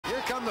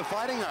on the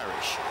Fighting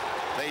Irish.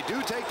 They do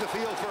take the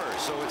field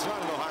first, so it's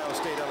not an Ohio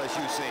State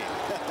LSU scene.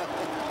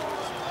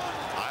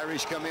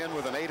 Irish come in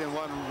with an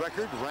 8-1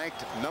 record,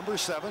 ranked number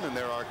 7, and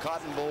there are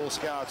Cotton Bowl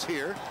scouts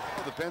here.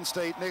 The Penn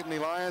State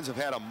Nittany Lions have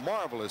had a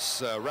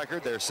marvelous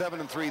record. They're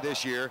 7-3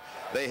 this year.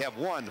 They have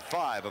won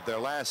 5 of their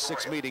last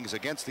 6 meetings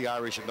against the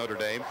Irish at Notre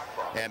Dame.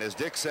 And as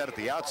Dick said at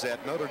the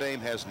outset, Notre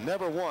Dame has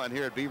never won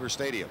here at Beaver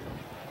Stadium.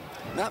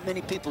 Not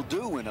many people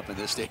do win up in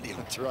this stadium.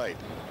 That's right.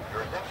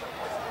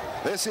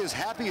 This is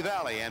Happy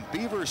Valley and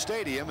Beaver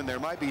Stadium, and there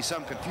might be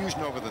some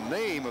confusion over the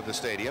name of the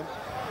stadium.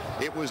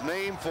 It was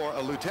named for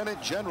a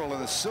lieutenant general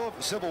in the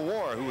Civil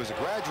War who was a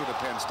graduate of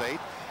Penn State,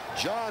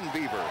 John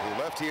Beaver,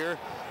 who left here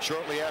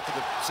shortly after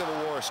the Civil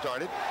War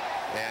started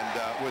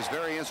and was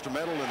very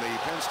instrumental in the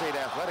Penn State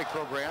athletic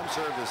program,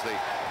 served as the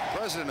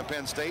president of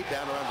Penn State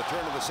down around the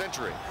turn of the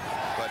century,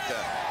 but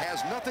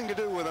has nothing to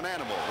do with an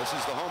animal. This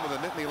is the home of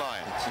the Nittany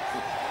Lions.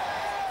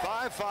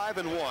 5-5-1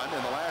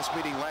 in the last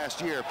meeting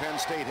last year. Penn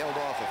State held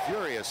off a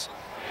furious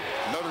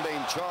Notre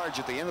Dame charge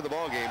at the end of the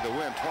ballgame to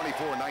win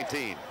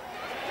 24-19.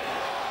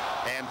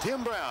 And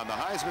Tim Brown, the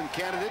Heisman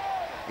candidate,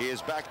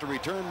 is back to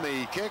return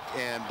the kick.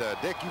 And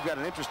Dick, you've got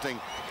an interesting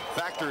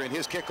factor in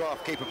his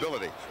kickoff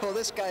capability. Well,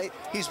 this guy,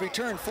 he's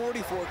returned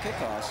 44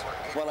 kickoffs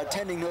while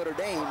attending Notre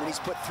Dame, and he's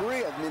put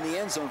 3 of them in the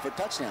end zone for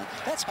touchdown.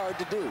 That's hard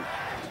to do.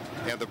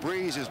 And the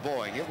breeze is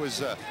blowing. It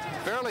was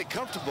fairly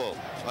comfortable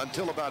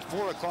until about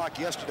 4 o'clock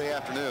yesterday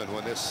afternoon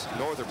when this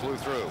norther blew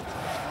through.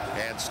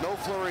 And snow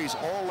flurries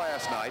all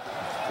last night.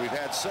 We've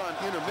had sun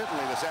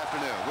intermittently this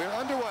afternoon. We're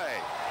underway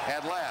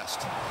at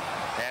last.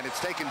 And it's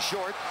taken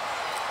short.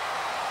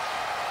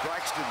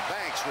 Braxton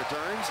Banks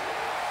returns.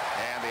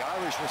 And the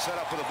Irish will set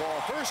up with the ball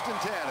 1st and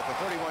 10 at the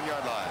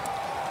 31-yard line.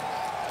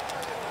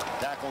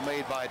 Tackle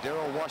made by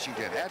Darrell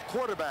Washington. At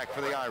quarterback for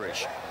the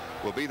Irish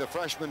will be the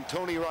freshman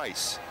Tony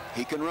Rice.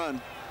 He can run.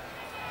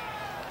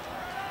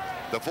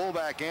 The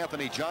fullback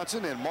Anthony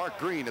Johnson and Mark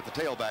Green at the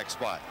tailback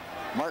spot.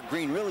 Mark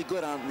Green really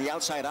good on the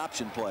outside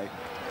option play.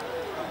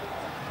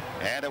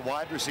 And at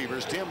wide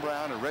receivers, Tim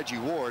Brown and Reggie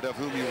Ward, of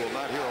whom you will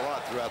not hear a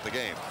lot throughout the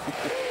game.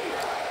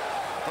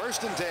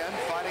 1st and 10,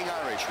 Fighting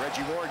Irish.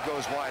 Reggie Ward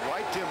goes wide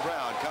right. Tim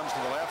Brown comes to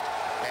the left.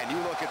 And you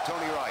look at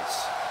Tony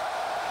Rice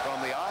from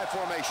the I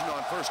formation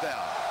on 1st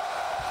down.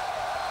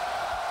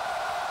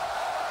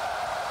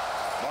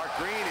 Mark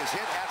Green is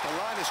hit at the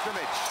line of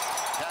scrimmage.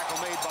 Tackle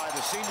made by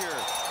the senior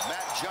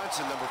Matt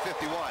Johnson, number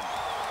 51.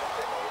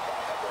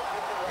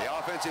 The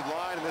offensive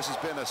line, and this has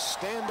been a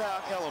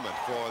standout element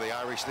for the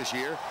Irish this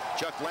year.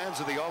 Chuck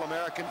Lanza, the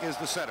All-American, is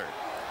the center.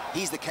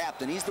 He's the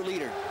captain. He's the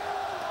leader.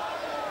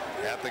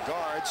 At the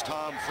guards,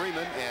 Tom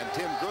Freeman and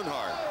Tim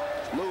Grunhard.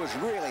 Lou is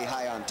really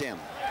high on Tim.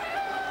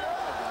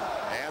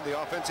 And the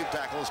offensive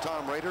tackles,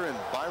 Tom Rader and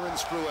Byron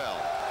Spruell.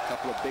 A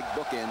couple of big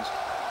bookends.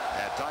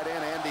 At tight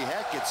end, Andy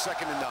Heck, it's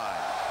 2nd and 9.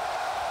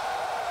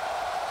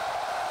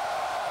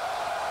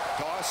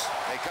 Toss,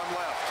 they come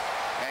left.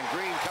 And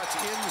Green cuts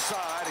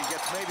inside and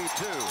gets maybe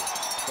 2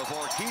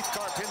 before Keith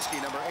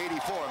Karpinski, number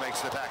 84,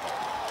 makes the tackle.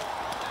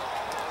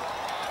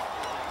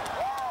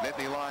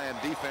 Nittany Lion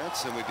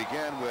defense, and we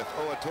began with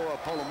Oatoa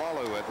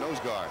Polamalu at nose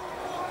guard.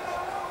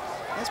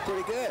 That's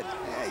pretty good.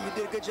 Yeah, you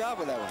did a good job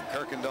with that one.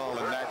 Kirkendall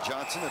and Matt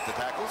Johnson at the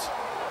tackles.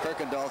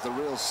 Kirkendall's a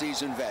real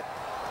seasoned vet.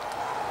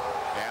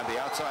 And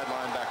the outside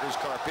linebackers,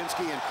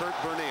 Karpinski and Kurt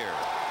Bernier.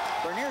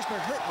 Bernier's been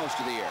hurt most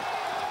of the year.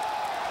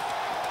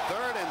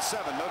 3rd and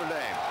 7, Notre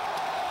Dame.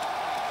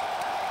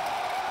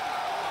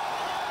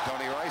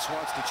 Tony Rice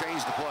wants to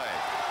change the play.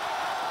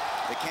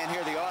 They can't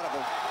hear the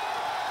audible.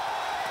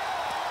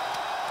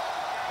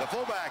 The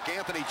fullback,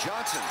 Anthony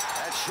Johnson,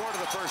 that's short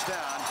of the 1st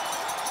down.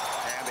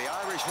 And the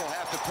Irish will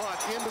have to punt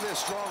into this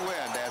strong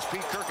wind as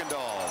Pete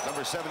Kirkendall,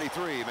 number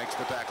 73, makes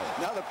the tackle.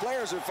 Now the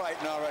players are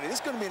fighting already. This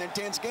is going to be an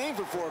intense game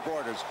for 4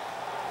 quarters.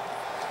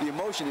 The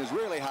emotion is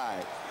really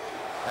high.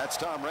 That's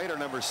Tom Rader,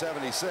 number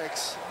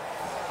 76.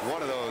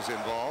 One of those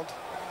involved.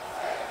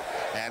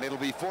 And it'll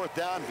be 4th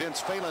down. Vince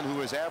Phelan,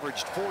 who has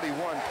averaged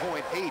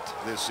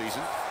 41.8 this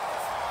season.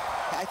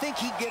 I think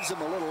he gives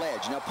them a little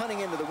edge. Now,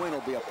 punting into the wind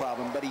will be a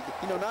problem, but he,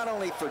 not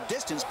only for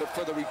distance, but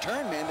for the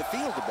return man to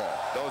field the ball.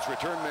 Those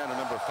return men are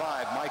number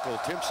 5, Michael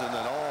Timpson,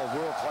 an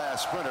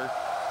all-world-class sprinter,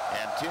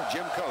 and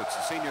Jim Coates,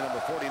 the senior,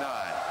 number 49.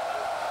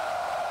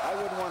 I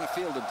wouldn't want to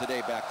field him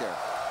today back there.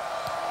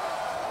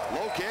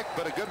 Low kick,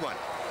 but a good one,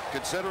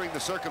 considering the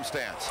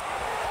circumstance.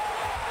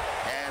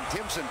 And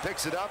Timpson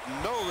picks it up.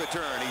 No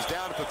return. He's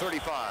down for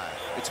 35.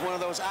 It's one of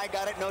those, I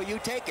got it, no, you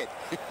take it.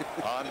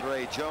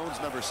 Andre Jones,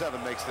 number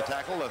 7, makes the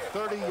tackle. A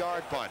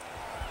 30-yard punt.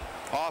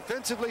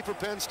 Offensively for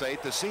Penn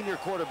State, the senior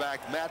quarterback,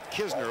 Matt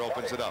Kisner,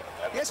 opens it up.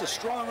 He has a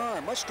strong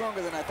arm, much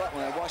stronger than I thought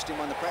when I watched him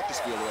on the practice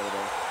field the other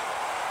day.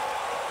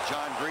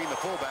 John Green, the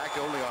fullback,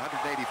 only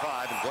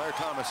 185, and Blair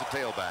Thomas, a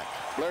tailback.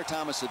 Blair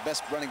Thomas, the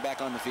best running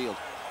back on the field.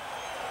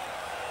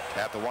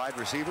 At the wide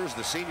receivers,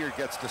 the senior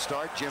gets to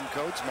start. Jim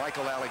Coates,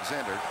 Michael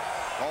Alexander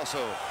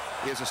also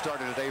is a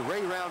starter today.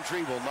 Ray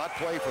Roundtree will not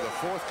play for the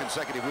 4th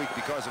consecutive week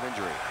because of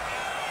injury.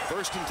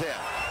 1st and 10.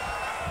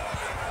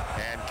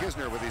 And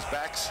Kisner with his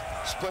backs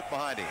split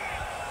behind him.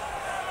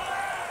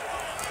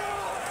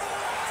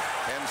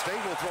 State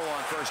will throw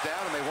on first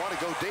down, and they want to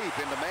go deep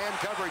into man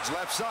coverage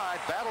left side.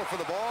 Battle for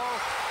the ball.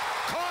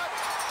 Caught.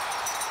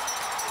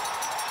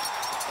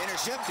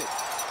 Intercepted.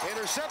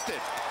 Intercepted.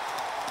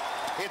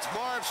 It's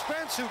Marv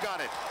Spence who got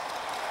it.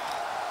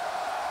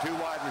 Two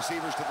wide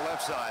receivers to the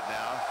left side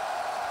now.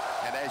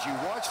 And as you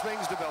watch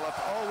things develop,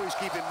 always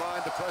keep in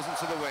mind the presence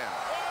of the wind.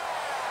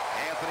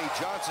 Anthony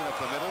Johnson up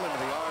the middle into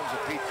the arms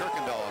of Pete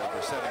Kirkendall,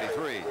 number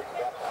 73.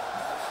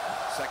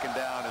 Second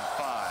down and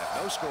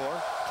 5. No score.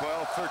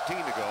 12-13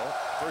 to go.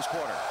 First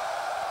quarter.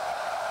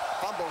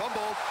 Fumble.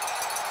 Fumbled.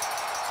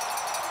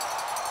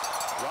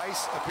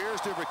 Rice appears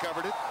to have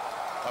recovered it.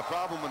 A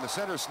problem in the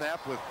center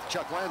snap with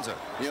Chuck Lanza.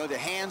 You know, the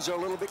hands are a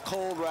little bit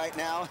cold right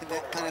now, and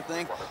that kind of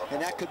thing,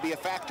 and that could be a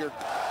factor.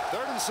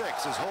 3rd and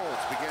 6 as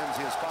Holtz begins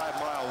his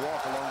 5-mile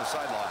walk along the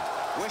sideline.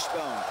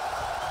 Wishbone.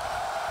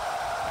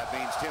 That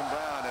means Tim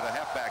Brown at a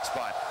halfback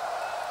spot.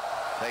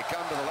 They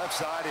come to the left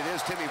side. It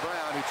is Timmy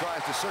Brown who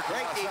tries to circle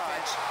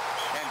outside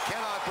and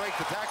cannot break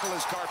the tackle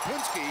as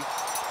Karpinski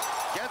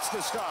gets the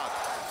stop.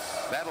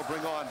 That'll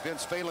bring on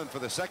Vince Phelan for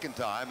the second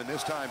time, and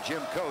this time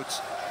Jim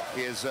Coates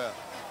is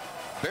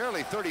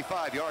barely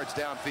 35 yards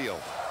downfield.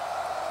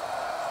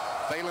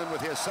 Phelan with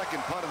his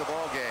second punt of the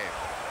ball game.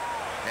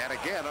 And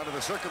again, under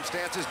the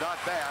circumstances, not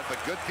bad, but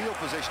good field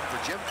position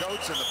for Jim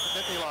Coates and the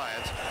Nittany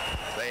Lions.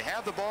 They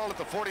have the ball at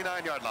the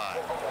 49-yard line.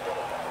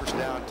 First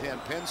down, 10,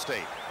 Penn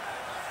State.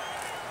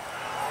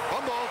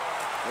 Fumble.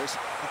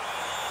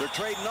 They're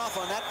trading off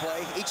on that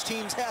play. Each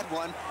team's had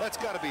one. That's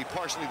got to be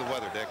partially the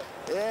weather, Dick.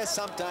 Yeah,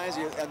 sometimes,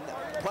 and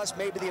plus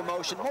maybe the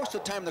emotion. Most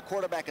of the time the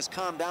quarterback has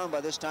calmed down by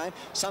this time.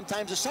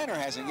 Sometimes the center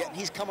hasn't yet, and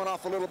he's coming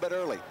off a little bit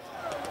early.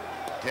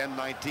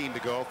 10-19 to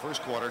go,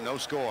 first quarter, no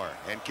score.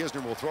 And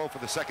Kisner will throw for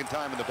the second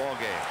time in the ball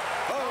game.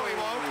 Oh, he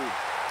won't.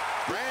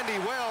 Randy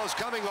Wells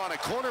coming on a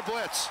corner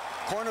blitz.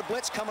 Corner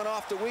blitz coming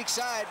off the weak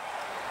side.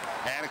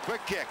 And a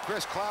quick kick.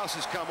 Chris Klaus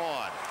has come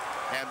on.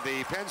 And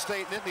the Penn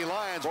State Nittany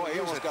Lions will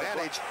use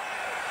advantage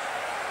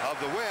of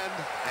the wind,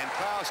 and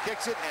Klaus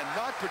kicks it, and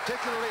not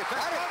particularly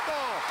effective.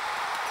 Ball.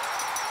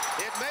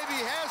 It maybe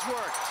has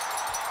worked.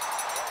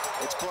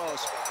 It's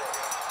close.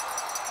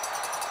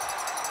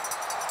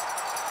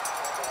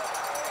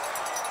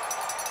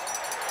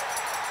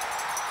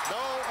 No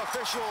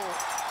official.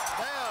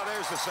 Now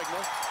there's the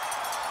signal.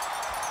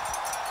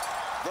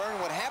 Vern,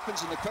 what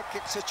happens in the quick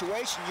kick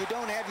situation, you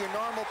don't have your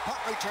normal punt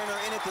returner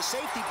in at the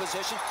safety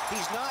position.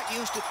 He's not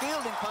used to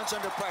fielding punts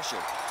under pressure.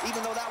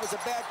 Even though that was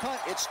a bad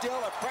punt, it's still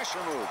a pressure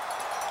move.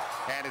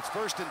 And it's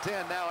 1st and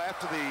 10 now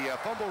after the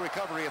fumble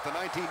recovery at the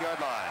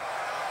 19-yard line.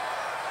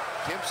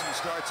 Timpson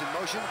starts in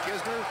motion.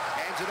 Kisner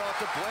hands it off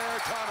to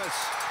Blair Thomas.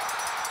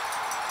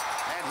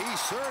 And he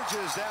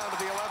surges down to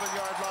the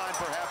 11-yard line,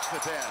 perhaps the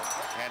 10.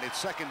 And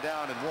it's 2nd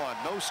down and 1.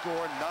 No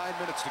score, 9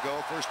 minutes to go,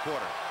 first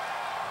quarter.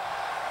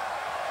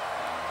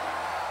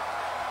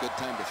 Good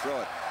time to throw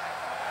it.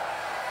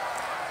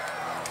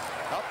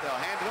 Up, they'll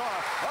hand it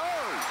off.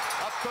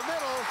 Oh! Up the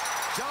middle.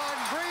 John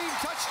Green,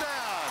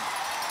 touchdown!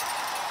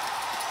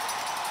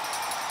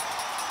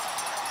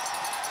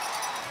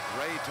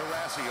 Ray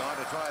Tarasi on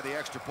to try the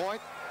extra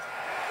point.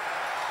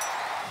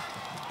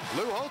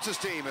 Lou Holtz's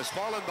team has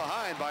fallen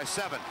behind by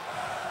 7.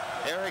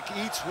 Eric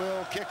Eats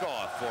will kick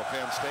off for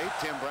Penn State.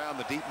 Tim Brown,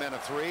 the deep men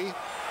of 3.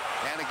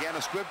 And again,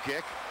 a squib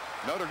kick.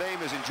 Notre Dame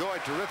has enjoyed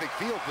terrific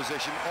field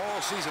position all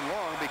season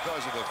long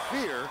because of the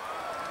fear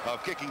of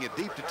kicking it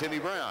deep to Timmy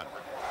Brown.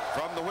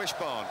 From the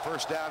wishbone,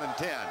 1st down and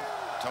 10.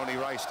 Tony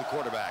Rice, the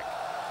quarterback.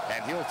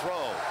 And he'll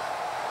throw.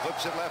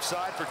 Flips it left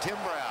side for Tim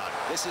Brown.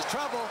 This is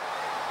trouble.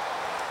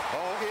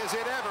 Oh, is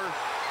it ever?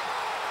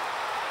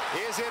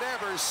 Is it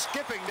ever?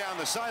 Skipping down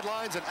the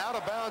sidelines and out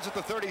of bounds at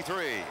the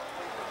 33.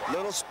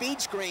 Little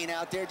speed screen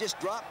out there. Just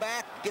drop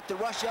back, get the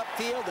rush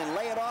upfield, and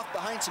lay it off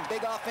behind some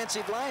big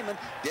offensive linemen.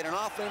 Did an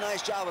awfully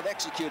nice job of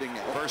executing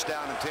it. 1st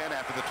down and 10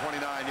 after the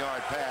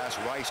 29-yard pass.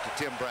 Rice to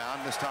Tim Brown.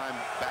 This time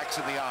backs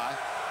in the eye.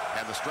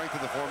 And the strength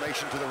of the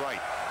formation to the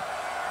right.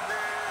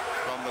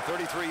 From the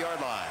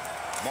 33-yard line,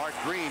 Mark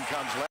Green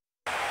comes left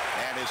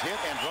and is hit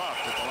and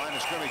dropped at the line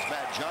of scrimmage.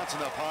 Matt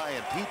Johnson up high,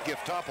 and Pete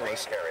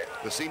Giftopoulos,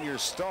 the senior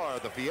star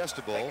of the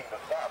Fiesta Bowl,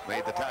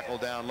 made the tackle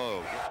down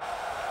low.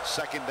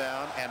 2nd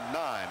down and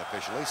 9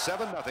 officially.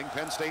 7-0.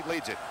 Penn State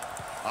leads it.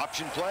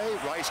 Option play.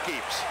 Rice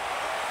keeps.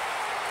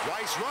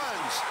 Rice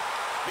runs.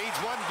 Needs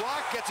one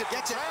block. Gets it.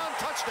 Brown.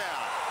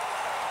 Touchdown.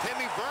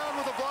 Timmy Brown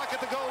with a block at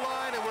the goal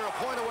line, and we're a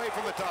point away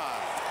from the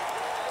tie.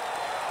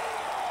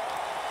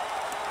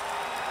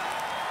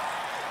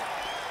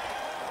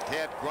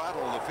 Ted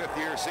Grottle, the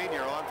 5th-year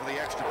senior, on for the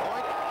extra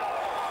point.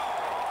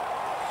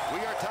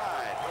 We are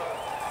tied.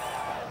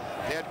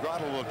 Ted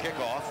Grottle will kick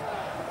off.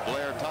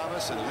 Blair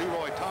Thomas and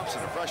Leroy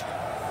Thompson, a freshman,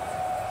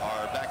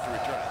 are back to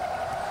return it.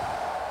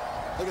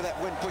 Look at that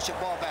wind push it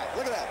ball back.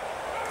 Look at that.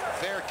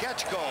 Fair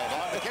catch called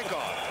on the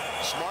kickoff.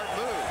 Smart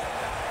move.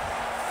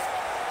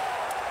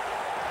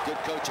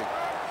 Good coaching.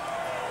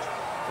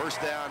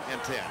 1st down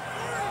and 10.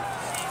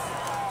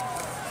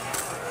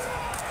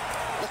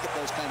 Look look at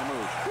those kind of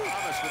moves.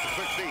 Thomas with the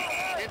quick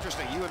feet.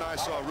 Interesting, you and I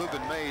saw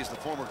Reuben Mays, the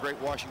former great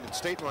Washington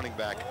State running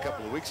back, a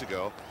couple of weeks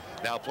ago,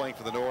 now playing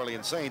for the New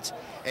Orleans Saints.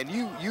 And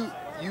you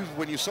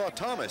when you saw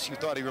Thomas, you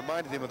thought he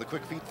reminded him of the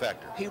quick feet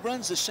factor. He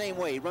runs the same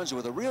way. He runs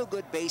with a real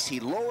good base. He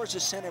lowers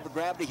his center of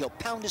gravity. He'll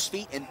pound his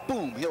feet, and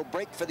boom, he'll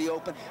break for the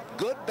open.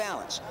 Good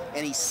balance,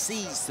 and he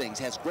sees things,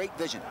 has great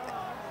vision.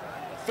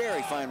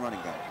 Very fine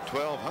running back.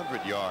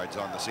 1,200 yards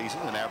on the season,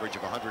 an average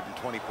of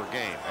 120 per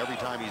game. Every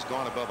time he's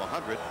gone above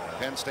 100,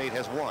 Penn State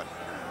has won.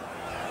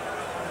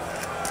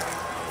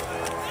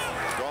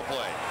 Draw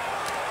play.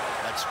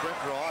 That sprint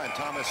draw, and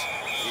Thomas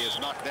is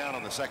knocked down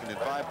on the 2nd and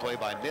 5 play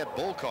by Ned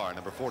Bolkar,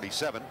 number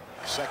 47.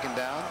 2nd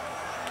down,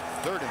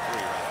 3rd and 3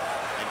 rather.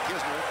 And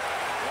Kisner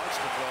wants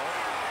to throw.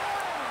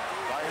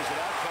 Fires it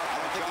out. I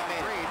don't think he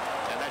made it.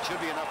 And that should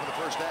be enough for the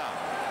 1st down.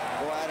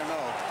 Boy, I don't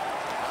know.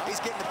 He's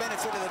getting the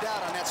benefit of the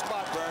doubt on that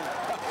spot, Vern.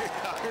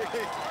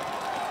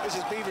 This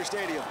is Beaver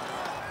Stadium.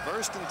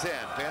 1st and 10,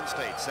 Penn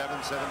State,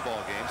 7-7 ball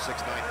game, 6:19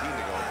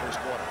 to go,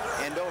 1st quarter.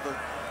 End over.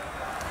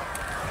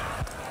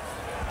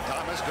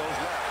 Thomas goes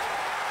left,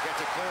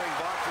 gets a clearing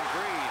block from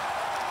Green,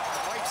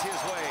 fights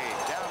his way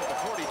down to the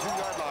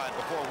 42-yard line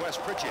before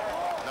Wes Pritchett,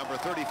 number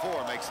 34,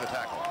 makes the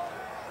tackle.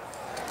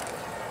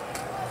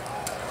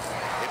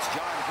 It's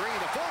John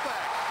Green, a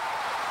fullback,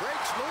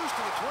 breaks loose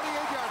to the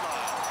 28-yard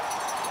line.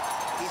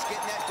 He's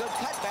getting that good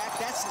cutback.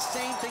 That's the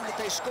same thing that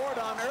they scored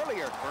on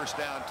earlier. 1st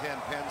down,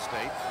 10, Penn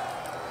State.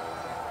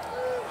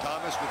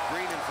 Thomas with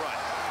Green in front.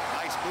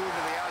 Nice move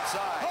to the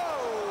outside.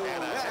 Oh,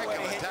 and a heck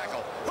of a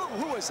tackle.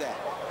 Who was that?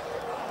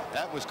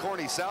 That was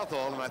Corny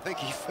Southall, and I think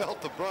he felt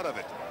the brunt of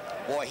it.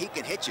 Boy, he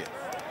can hit you.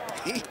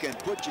 He can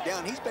put you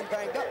down. He's been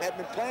banged up, hadn't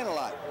been playing a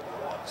lot.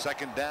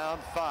 2nd down,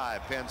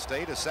 5, Penn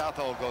State, as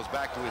Southall goes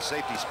back to his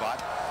safety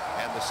spot,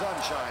 and the sun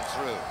shines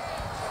through.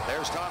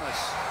 There's Thomas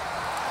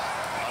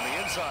on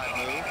the inside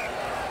move,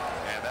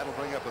 and that'll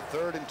bring up a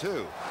 3rd and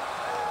 2.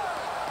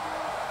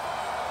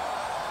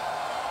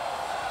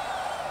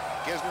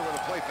 Kisner with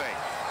a play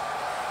fake.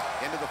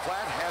 Into the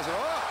flat, has it.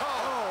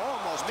 Oh,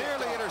 almost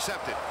nearly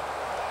intercepted.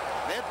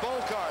 Ned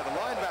Bolkar, the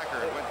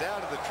linebacker, went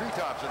down to the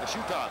treetops and the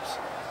shoe tops.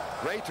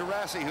 Ray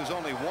Tarassi, who's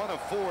only 1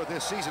 of 4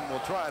 this season, will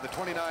try the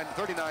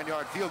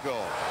 39-yard field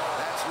goal.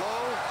 That's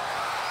low,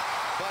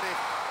 but it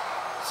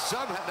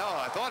somehow, no,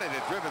 I thought it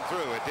had driven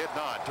through. It did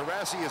not.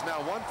 Tarassi is now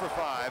 1 for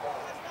 5,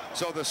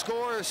 so the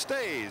score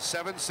stays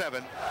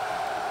 7-7.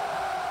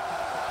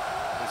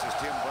 This is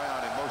Tim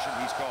Brown in motion.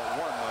 He's called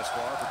 1 thus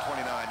far for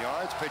 29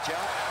 yards. Pitch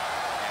out,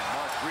 and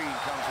Mark Green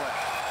comes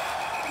left.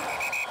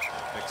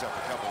 Picks up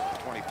a couple of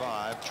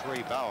 25.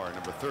 Trey Bauer,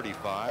 number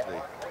 35, the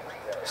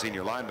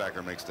senior linebacker,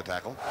 makes the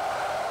tackle.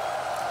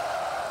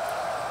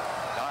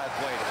 Dive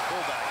play to the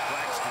fullback,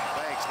 Braxton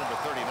Banks, number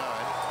 39,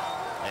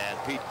 and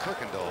Pete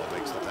Kirkendall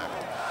makes the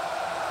tackle.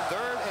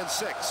 3rd and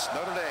 6,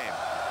 Notre Dame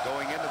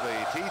going into the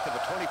teeth of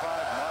a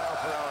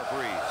 25-mile-per-hour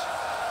breeze.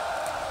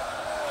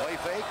 Play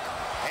fake,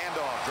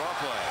 handoff, draw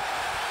play,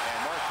 and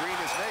Mark Green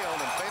is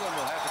nailed, and Phelan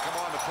will have to come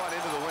on to punt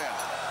into the wind.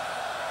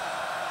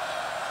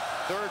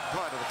 3rd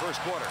punt of the 1st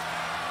quarter.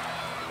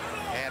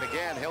 And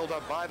again held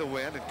up by the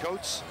wind, and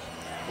Coates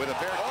with a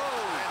fair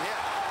and hit.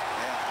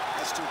 Yeah,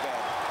 that's too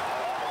bad.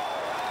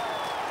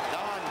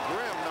 Don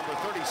Grimm, number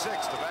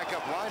 36, the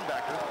backup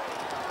linebacker,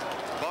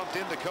 bumped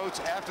into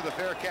Coates after the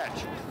fair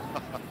catch.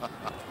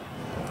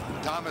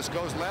 Thomas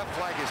goes left,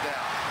 flag is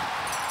down.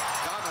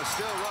 Thomas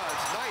still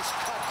runs, nice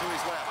cut to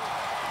his left.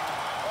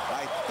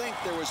 I think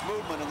there was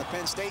movement on the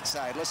Penn State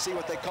side. Let's see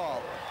what they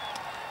call.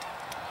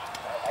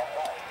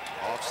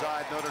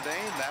 Offside Notre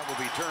Dame, that will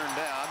be turned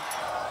down.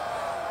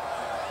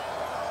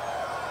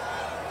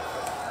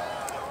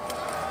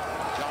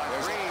 John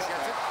Green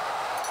gets it.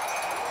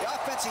 The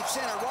offensive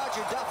center,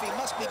 Roger Duffy,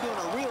 must be doing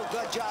a real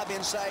good job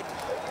inside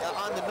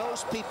on the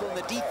nose people in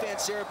the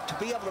defense there to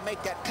be able to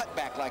make that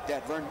cutback like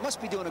that, Vern.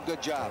 Must be doing a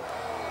good job.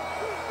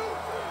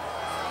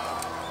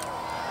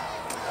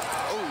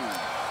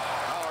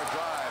 Power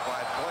drive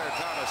by Blair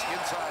Thomas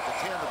inside the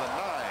 10 to the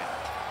 9.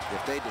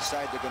 If they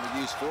decide they're going to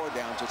use 4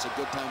 downs, it's a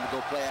good time to go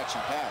play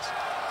action pass.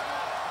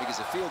 Because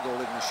a field goal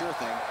isn't a sure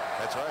thing.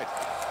 That's right.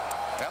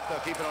 Yep,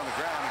 they'll keep it on the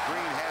ground, and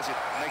Green has it,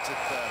 makes it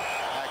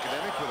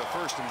academic with a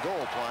 1st and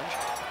goal plunge.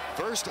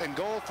 1st and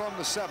goal from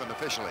the 7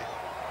 officially.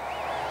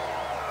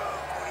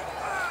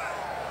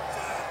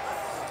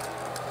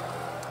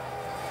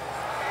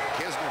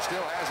 Kisner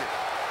still has it.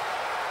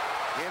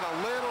 In a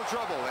little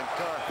trouble, and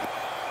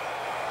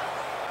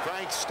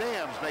Frank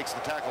Stams makes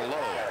the tackle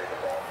low.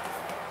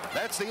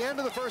 That's the end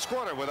of the 1st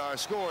quarter with our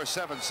score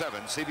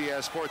 7-7.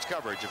 CBS Sports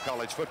coverage of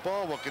college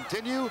football will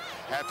continue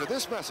after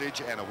this message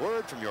and a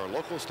word from your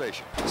local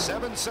station.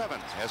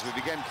 7-7 as we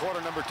begin quarter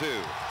number 2.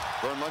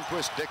 Vern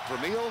Lundquist, Dick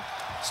Vermeil,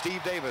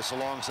 Steve Davis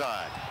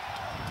alongside.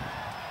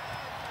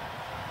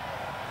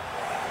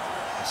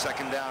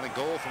 2nd down and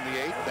goal from the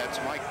 8. That's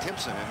Mike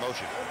Timpson in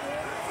motion.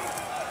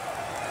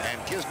 And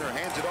Kisner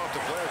hands it off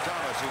to Blair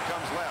Thomas, who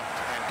comes left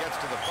and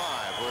gets to the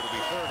 5, where it'll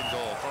be 3rd and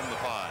goal from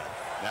the 5.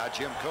 Now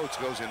Jim Coates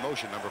goes in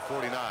motion, number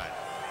 49.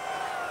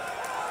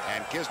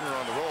 And Kisner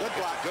on the roll. Good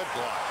block. Good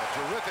block. A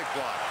terrific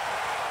block.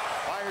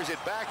 fires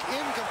it back,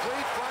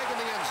 incomplete, flag in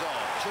the end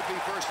zone. Should be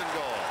first and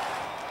goal.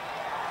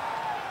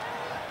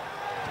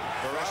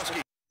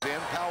 Borowski in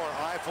power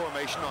I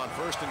formation on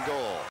first and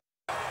goal.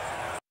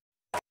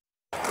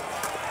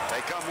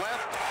 They come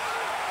left.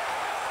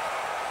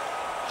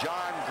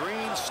 John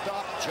Green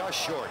stopped just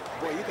short.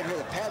 Boy, you can hear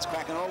the pads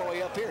cracking all the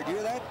way up here. Do you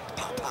hear that?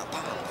 Pow, pow,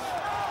 pow.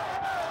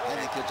 I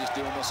think he'll just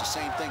do almost the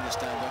same thing this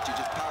time, don't you?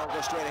 Just power,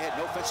 go straight ahead.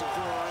 No fencing,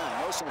 fooling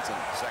around. No sense in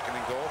it. Second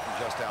and goal from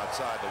just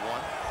outside the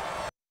 1.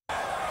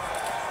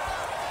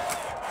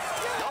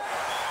 Nope.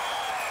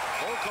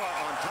 Volcar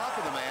on top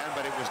of the man,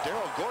 but it was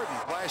Darrell Gordon,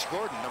 Flash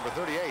Gordon, number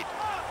 38,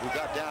 who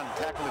got down and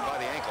tackled him by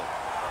the ankle.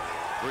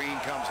 Green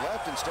comes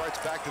left and starts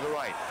back to the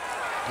right.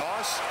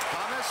 Toss,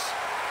 Thomas,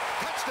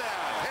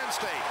 touchdown, Penn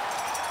State.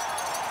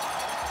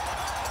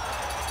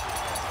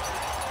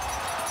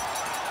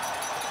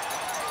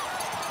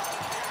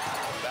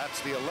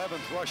 That's the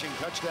 11th rushing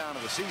touchdown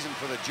of the season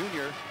for the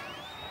junior.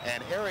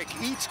 And Eric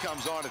Eats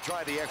comes on to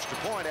try the extra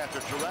point after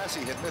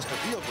Taurasi had missed a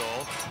field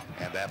goal.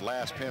 And that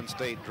last Penn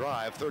State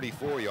drive,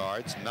 34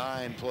 yards,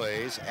 9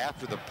 plays.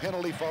 After the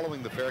penalty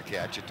following the fair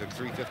catch, it took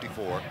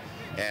 3:54.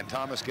 And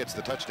Thomas gets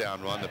the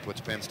touchdown run that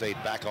puts Penn State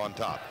back on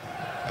top.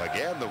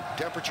 Again, the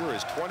temperature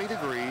is 20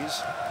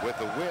 degrees. With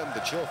the wind,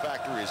 the chill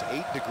factor is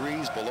 8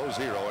 degrees below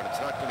zero, and it's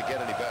not going to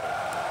get any better.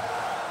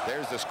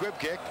 There's the squib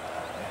kick.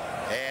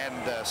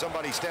 And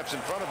somebody steps in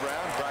front of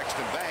Brown,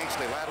 Braxton Banks.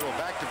 They lateral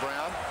back to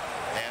Brown.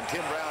 And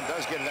Tim Brown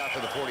does get it out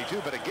to the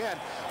 42. But again,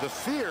 the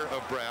fear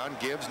of Brown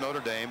gives Notre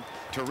Dame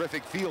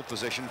terrific field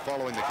position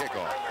following the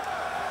kickoff.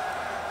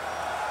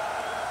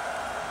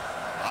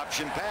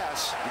 Option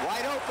pass.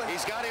 Wide open.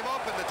 He's got him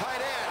open, the tight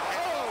end.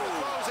 And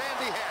throws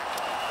Andy Heck.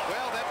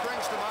 Well, that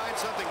brings to mind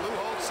something Lou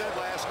Holtz said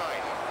last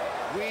night.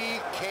 We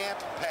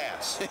can't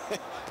pass.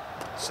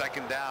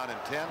 Second down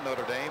and 10,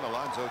 Notre Dame.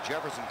 Alonzo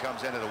Jefferson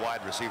comes in at a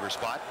wide receiver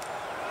spot.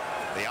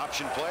 The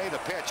option play, the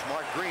pitch.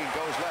 Mark Green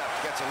goes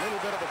left, gets a little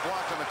bit of a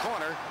block in the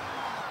corner,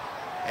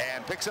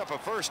 and picks up a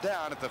first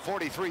down at the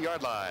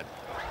 43-yard line.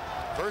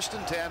 First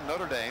and 10,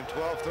 Notre Dame,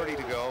 12:30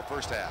 to go,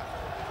 first half.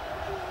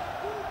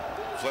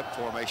 Flip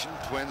formation,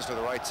 twins to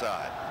the right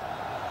side.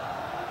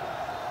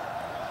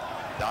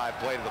 Dive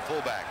play to the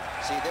fullback.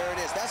 See, there it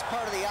is. That's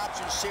part of the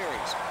option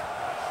series.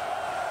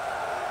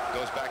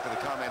 Goes back to the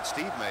comment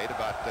Steve made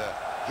about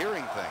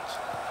hearing things.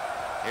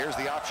 Here's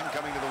the option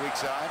coming to the weak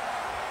side.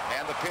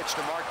 And the pitch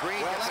to Mark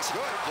Green. Well, that's a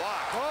good block.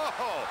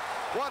 Oh,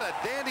 what a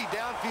dandy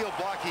downfield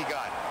block he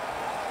got.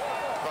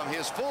 From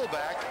his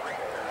fullback,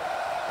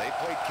 they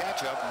played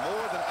catch-up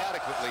more than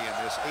adequately in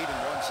this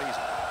 8-1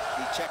 season.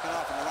 He's checking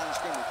off in the line of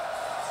scrimmage.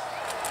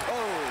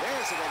 Oh,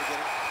 there's the way to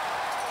get it.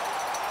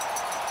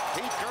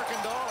 Pete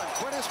Kirkendall and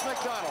Quintus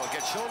McDonald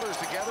get shoulders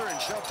together and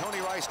shove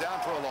Tony Rice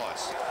down for a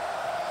loss.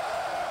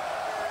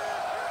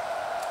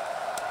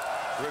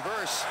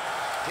 Reverse,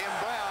 Tim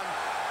Brown.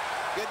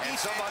 Good and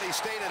defense. Somebody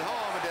stayed at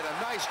home and did a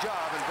nice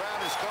job, and Brown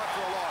is caught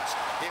for a loss.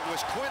 It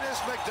was Quintus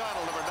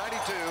McDonald, number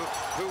 92,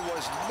 who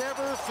was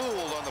never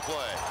fooled on the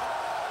play.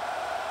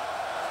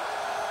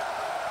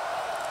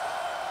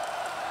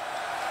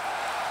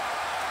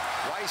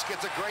 Rice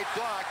gets a great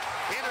block.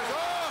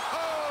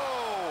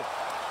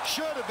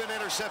 Should have been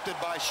intercepted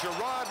by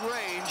Sherrod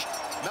Range,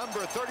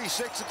 number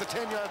 36 at the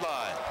 10-yard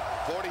line.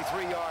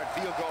 43-yard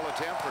field goal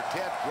attempt for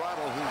Ted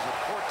Grottle, who's at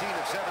 14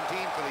 of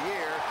 17 for the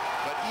year,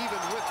 but even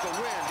with the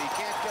wind, he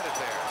can't get it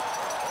there.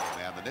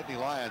 And the Nittany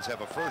Lions have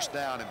a first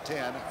down and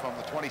 10 from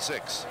the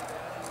 26.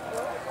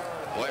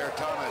 Blair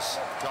Thomas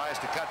tries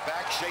to cut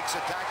back, shakes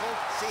a tackle.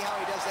 See how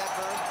he does that,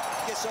 Vern?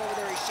 Gets over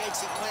there, he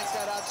shakes, he plants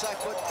that outside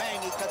foot, bang,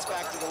 he cuts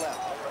back to the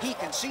left. He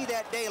can see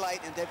that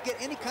daylight, and to get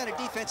any kind of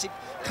defensive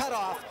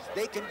cutoff,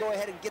 they can go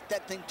ahead and get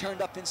that thing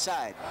turned up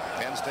inside.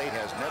 Penn State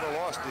has never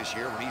lost this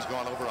year when he's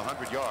gone over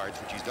 100 yards,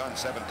 which he's done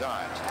 7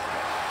 times.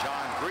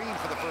 John Green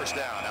for the first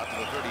down out to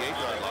the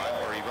 38-yard line,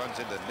 where he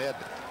runs into Ned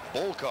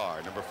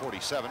Bolcar, number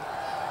 47,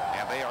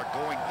 and they are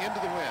going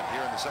into the wind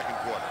here in the second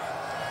quarter.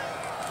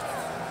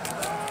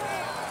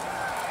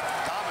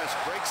 Thomas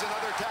breaks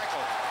another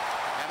tackle,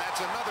 and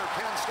that's another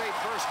Penn State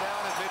first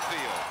down at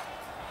midfield.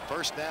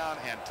 First down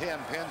and 10,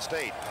 Penn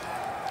State.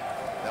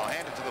 They'll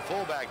hand it to the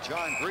fullback,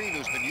 John Green,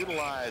 who's been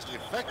utilized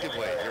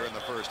effectively here in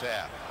the first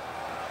half.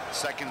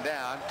 Second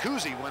down,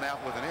 Kuzi went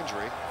out with an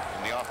injury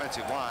in the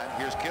offensive line.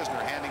 Here's Kisner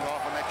handing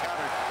off on that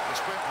counter, the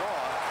sprint draw.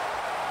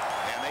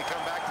 And they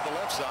come back to the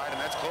left side, and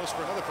that's close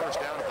for another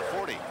first down at the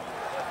 40.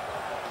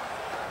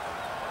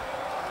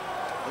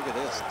 Look at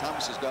this.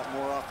 Thomas has got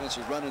more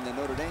offensive running than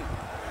Notre Dame.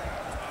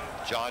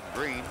 John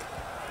Green,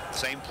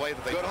 same play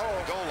that they got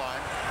at the goal line.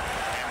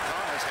 And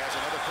Thomas has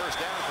another first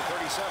down at the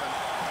 37.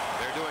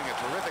 They're doing a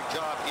terrific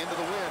job into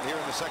the wind here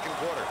in the second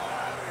quarter.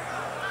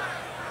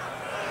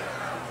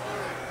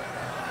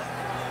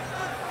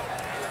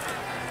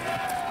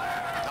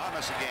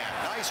 Thomas again.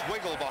 Nice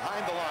wiggle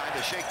behind the line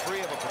to shake free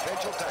of a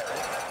potential tackle.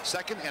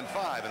 2nd and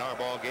 5 in our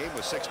ball game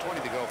with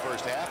 6:20 to go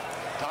first half.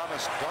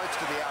 Thomas darts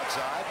to the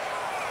outside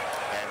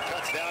and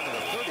cuts down to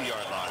the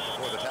 30-yard line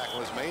before the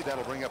tackle is made.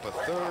 That'll bring up a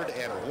 3rd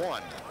and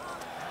 1.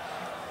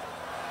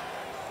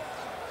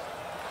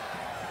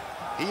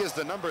 He is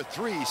the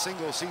 #3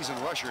 single-season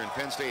rusher in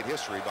Penn State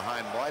history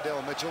behind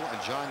Lydell Mitchell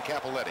and John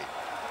Cappelletti.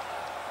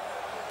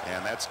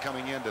 And that's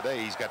coming in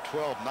today. He's got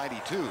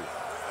 12.92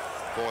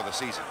 for the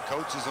season.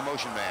 Coates is the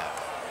motion man.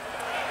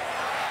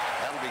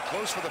 That'll be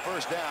close for the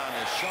first down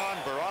as Sean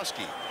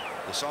Borowski,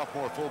 the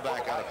sophomore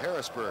fullback out of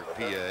Harrisburg,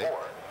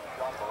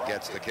 PA,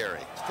 gets the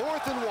carry.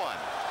 4th and 1.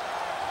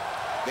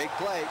 Big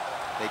play.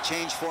 They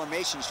changed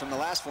formations from the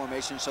last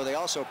formation, so they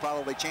also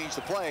probably changed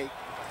the play.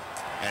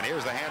 And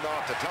here's the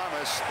handoff to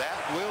Thomas. That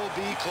will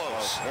be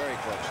close. Oh, very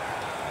close.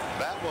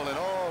 That will in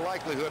all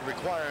likelihood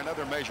require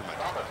another measurement.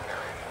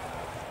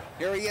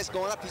 Here he is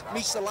going up. He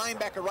meets the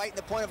linebacker right in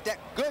the point of attack.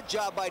 Good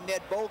job by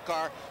Ned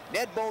Bolcar.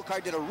 Ned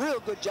Bolcar did a real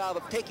good job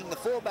of taking the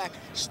fullback,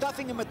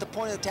 stuffing him at the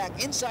point of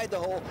attack inside the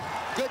hole.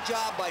 Good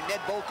job by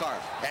Ned Bolcar.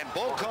 And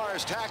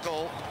Bolcar's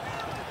tackle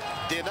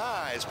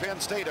denies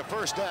Penn State a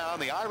first down.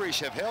 The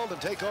Irish have held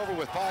and take over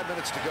with 5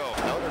 minutes to go.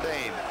 Notre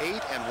Dame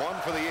 8-1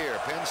 for the year.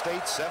 Penn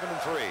State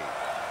 7-3.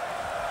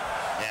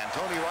 And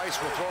Tony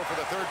Rice will throw for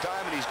the 3rd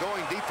time, and he's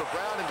going deep for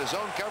Brown into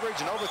zone coverage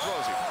and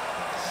overthrows him.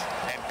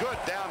 And good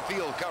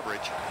downfield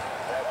coverage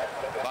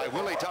by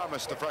Willie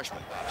Thomas, the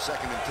freshman.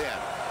 2nd and 10.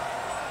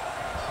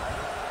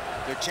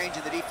 They're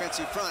changing the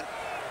defensive front.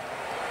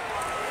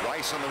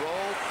 Rice on the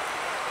roll.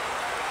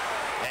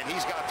 And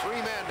he's got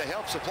 3 men to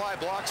help supply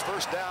blocks.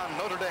 First down,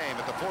 Notre Dame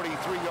at the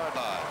 43-yard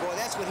line. Boy,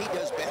 that's what he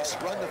does best,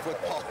 run the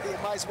football. They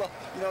might as well,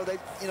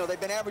 they've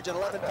been averaging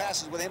 11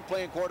 passes with him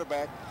playing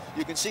quarterback.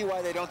 You can see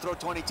why they don't throw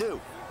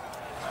 22.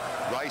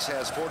 Rice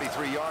has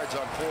 43 yards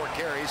on 4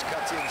 carries,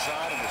 cuts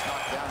inside and is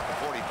knocked down at the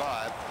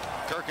 45.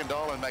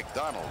 Kirkendall and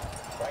McDonald.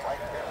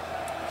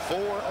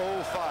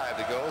 4:05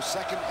 to go,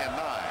 2nd and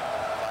 9.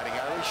 Fighting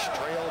Irish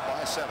trail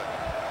by 7.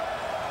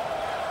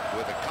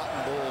 With a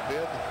Cotton Bowl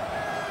bid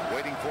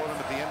waiting for them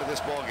at the end of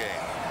this ball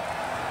game.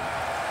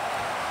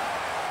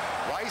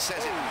 Rice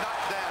has it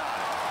knocked down.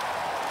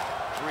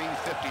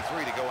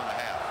 3:53 to go in the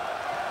half.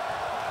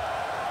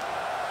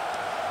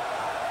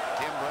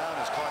 Tim Brown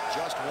has caught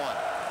just 1.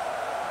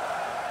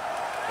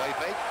 Play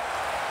fake.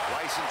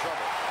 Rice in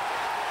trouble.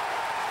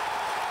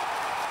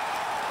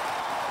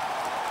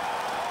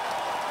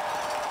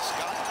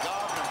 Scott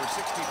Gobb, number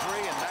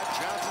 63, and Matt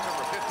Johnson,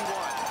 number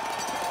 51.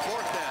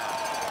 4th down.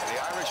 The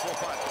Irish will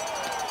punt.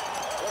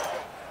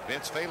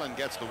 Vince Phelan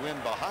gets the win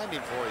behind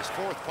him for his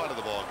 4th punt of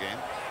the ball game.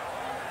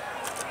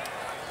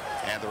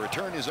 And the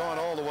return is on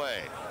all the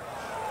way.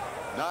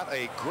 Not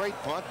a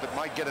great punt, but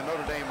might get a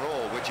Notre Dame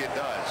roll, which it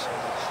does.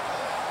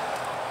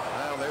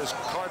 Well, there's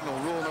cardinal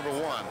rule number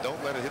 1.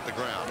 Don't let it hit the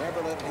ground.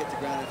 Never let it hit the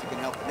ground if you can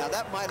help it. Now,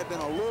 that might have been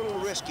a little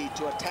risky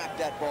to attack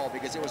that ball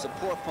because it was a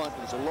poor punt.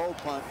 It was a low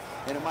punt,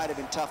 and it might have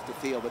been tough to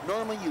field. But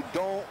normally, you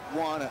don't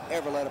want to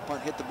ever let a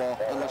punt hit the ball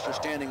unless you're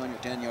standing on your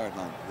 10-yard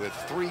line. With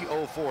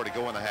 3:04 to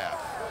go in the half.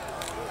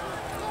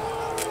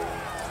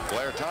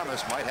 Blair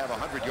Thomas might have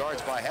 100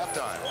 yards by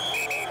halftime.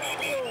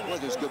 Boy,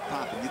 there's good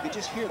popping. You could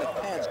just hear the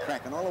pads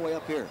cracking all the way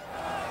up here.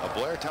 A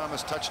Blair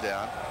Thomas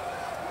touchdown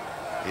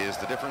is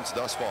the difference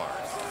thus far.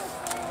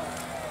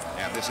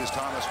 And this is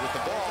Thomas with the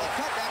ball.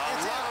 A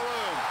lot of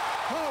room.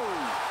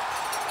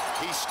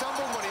 Oh. He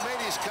stumbled when he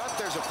made his cut.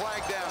 There's a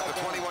flag down at the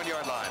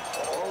 21-yard line.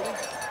 Holding.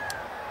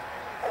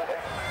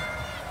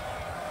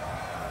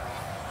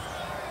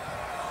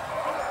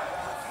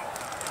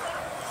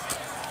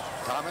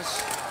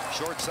 Thomas,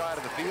 short side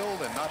of the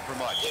field, and not for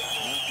much.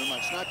 Not for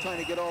much. Not trying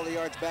to get all the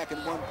yards back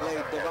in one play,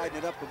 dividing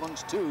it up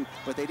amongst 2,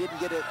 but they didn't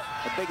get a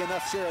big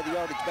enough share of the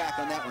yardage back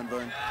on that one,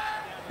 Vern.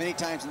 Many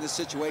times in this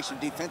situation,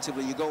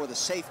 defensively, you go with a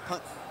safe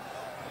punt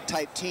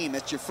type team.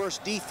 That's your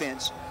first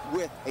defense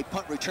with a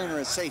punt returner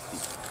as safety.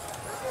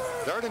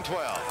 3rd and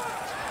 12.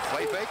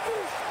 Play fake.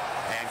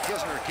 And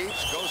Kisner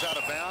goes out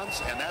of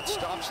bounds, and that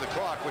stops the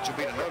clock, which will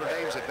be to Notre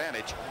Dame's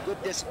advantage.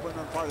 Good discipline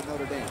on part of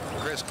Notre Dame.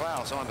 Chris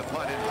Klaus on the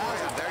punt into the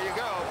wind. There you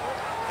go.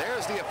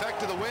 There's the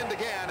effect of the wind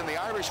again, and the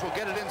Irish will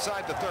get it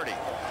inside the 30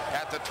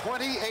 at the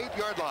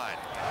 28-yard line.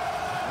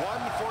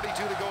 1:42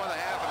 to go in the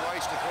half, and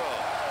Rice to throw.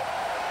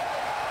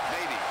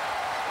 Maybe.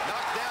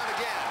 Knocked down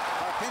again.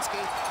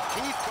 Karpinski.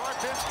 Keith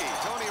Karpinski.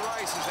 Tony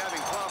Rice is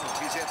having problems.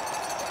 He's hit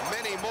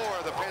many more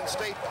of the Penn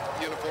State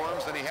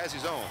uniforms than he has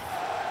his own.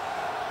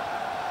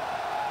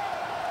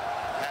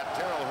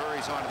 Terrell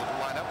hurries onto the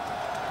lineup.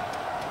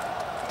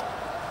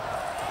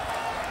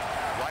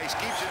 Rice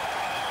keeps it.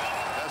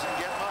 Doesn't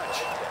get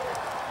much.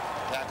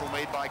 Tackle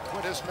made by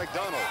Quintus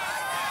McDonald.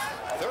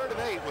 3rd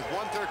and 8 with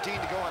 1:13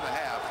 to go in the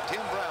half.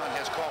 Tim Brown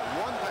has caught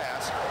 1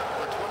 pass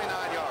for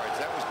 29 yards.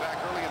 That was back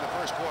early in the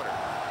 1st quarter.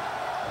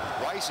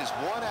 Rice is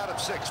 1 out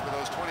of 6 for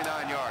those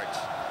 29 yards.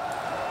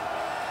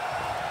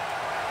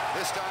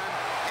 This time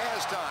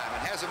has time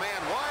and has a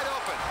man wide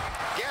open.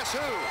 Guess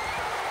who?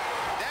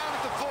 Down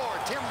at the 4,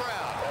 Tim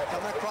Brown.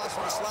 Coming across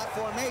from the slot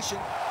formation.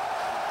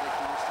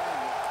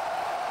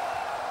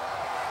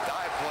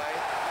 Dive play,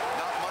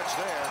 not much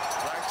there.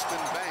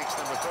 Braxton Banks,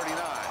 number 39.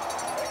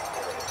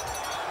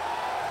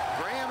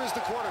 Graham is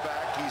the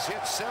quarterback. He's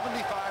hit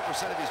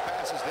 75% of his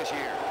passes this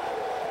year.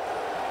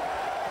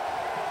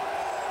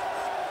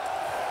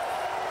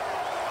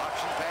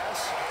 Option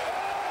pass.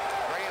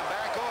 Graham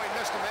back. Oh, he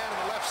missed a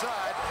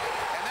side,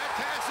 and that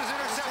pass is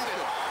intercepted.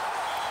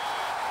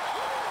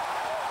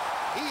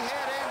 He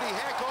had Andy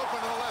Heck open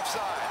to the left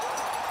side.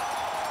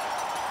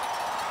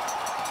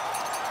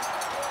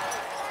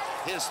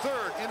 His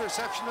third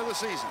interception of the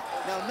season.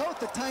 Now note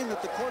the time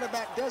that the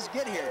quarterback does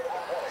get here.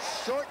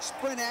 Short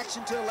sprint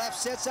action to the left,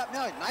 sets up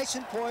now, nice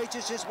and poised,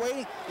 just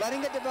waiting,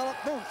 letting it develop,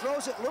 boom,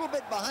 throws it a little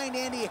bit behind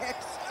Andy Heck,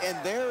 and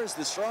there is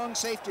the strong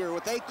safety, or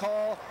what they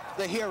call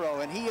the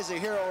hero, and he is a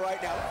hero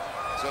right now.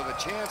 So the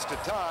chance to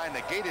tie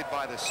negated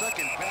by the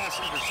second pass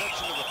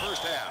interception of the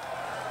first half.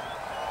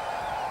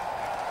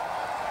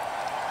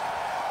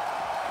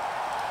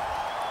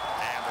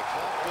 And the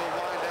clock will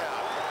wind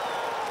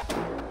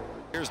down.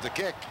 Here's the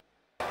kick.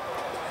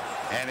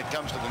 And it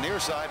comes to the near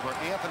side where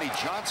Anthony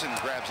Johnson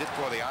grabs it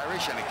for the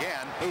Irish. And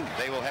again,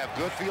 they will have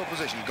good field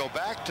position. Go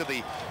back to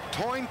the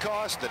coin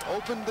toss that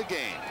opened the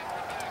game.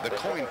 The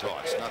coin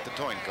toss, not the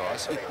coin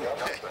toss.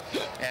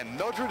 And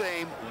Notre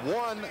Dame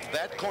won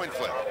that coin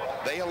flip.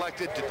 They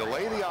elected to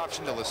delay the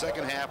option till the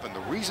second half. And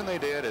the reason they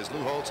did, as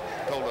Lou Holtz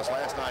told us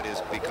last night,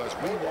 is because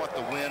we want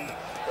the wind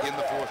in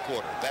the fourth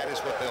quarter. That is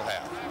what they'll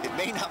have. It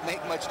may not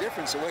make much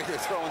difference the way they're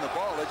throwing the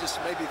ball. They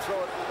just maybe throw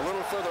it a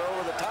little further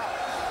over the top.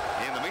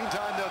 In the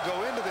meantime, they'll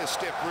go into this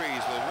stiff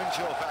breeze with a wind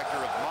chill factor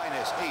of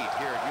 -8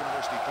 here at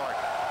University Park,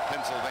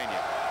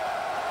 Pennsylvania.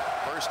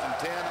 First and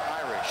 10,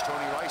 Irish.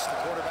 Tony Rice, the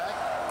quarterback,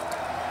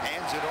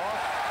 hands it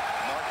off.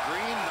 Mark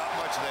Green, not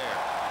much there.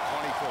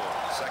 24.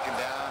 Second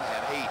down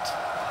and 8.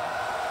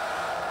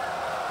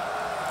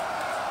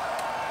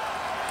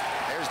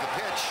 There's the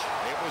pitch.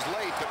 It was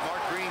late, but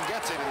Mark Green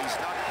gets it, and he's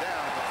knocked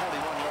down at the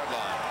 41-yard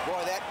line.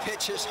 Boy, that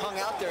pitch is hung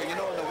out there. You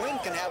know, the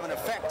wind can have an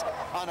effect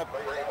on a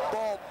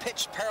ball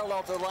pitched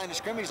parallel to the line of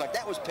scrimmage. Like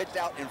that was pitched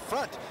out in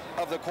front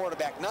of the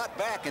quarterback, not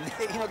back. And,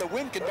 you know, the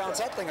wind can bounce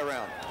that thing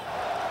around.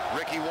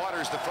 Ricky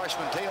Waters, the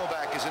freshman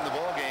tailback, is in the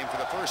ballgame for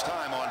the first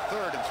time on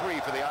 3rd and 3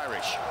 for the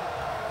Irish.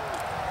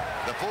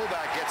 The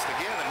fullback gets the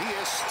give, and he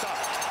is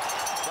stopped.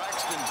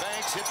 Braxton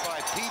Banks hit by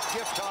Pete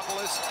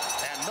Giftopoulos,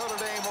 and Notre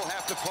Dame will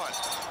have to punt.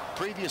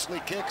 Previously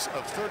kicks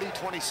of 30,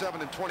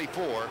 27, and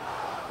 24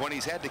 when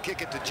he's had to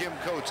kick it to Jim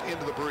Coates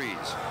into the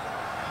breeze.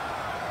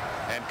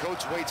 And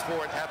Coates waits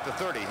for it at the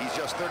 30. He's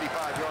just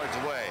 35 yards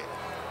away.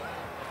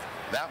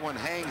 That one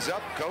hangs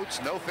up. Coates,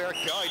 no fair.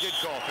 Oh, he did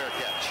call fair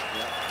catch.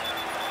 Yep.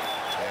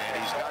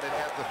 And he's got it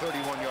at the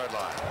 31-yard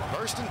line.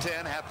 First and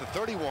 10 at the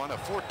 31, a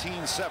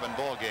 14-7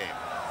 ball game.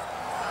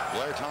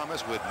 Blair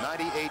Thomas with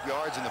 98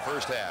 yards in the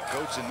first half.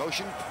 Coates in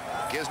motion.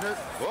 Kisner.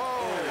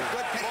 Whoa!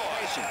 Good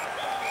penetration.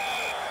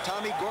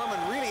 Tommy Gorman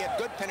really had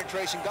good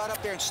penetration. Got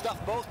up there and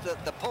stuffed both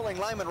the pulling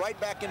linemen right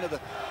back into the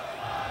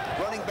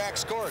running back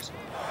scores.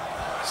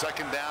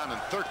 Second down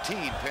and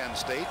 13, Penn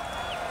State.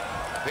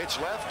 Pitch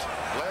left.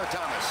 Blair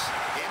Thomas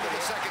into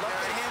the secondary.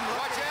 Look at him.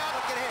 Watch out.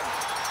 Look at him.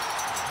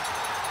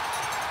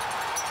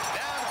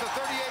 Down at the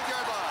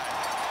 38-yard line.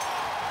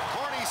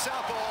 Corny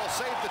Southall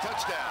saved the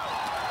touchdown.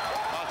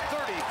 A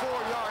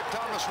 34-yard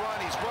Thomas run.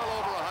 He's well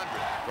over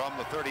 100 from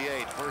the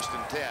 38. First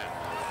and 10.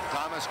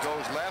 Thomas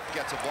goes left,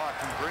 gets a block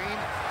from Green,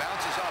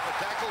 bounces off a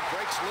tackle,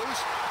 breaks loose,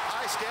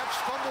 high steps,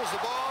 fumbles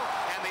the ball,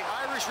 and the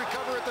Irish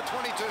recover at the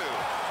 22.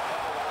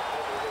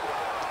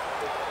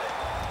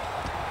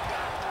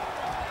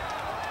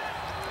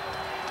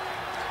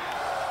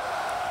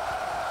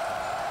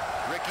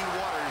 Ricky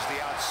Waters,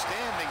 the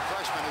outstanding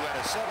freshman who had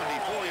a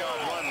 74-yard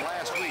run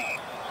last week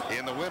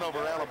in the win over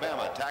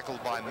Alabama,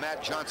 tackled by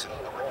Matt Johnson.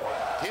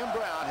 Tim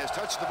Brown has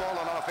touched the ball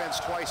on offense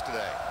twice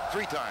today.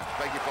 3 times,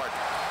 beg your pardon.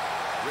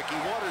 Ricky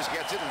Waters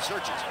gets it and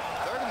searches.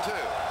 3rd and 2.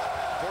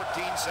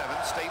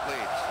 14-7, State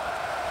leads.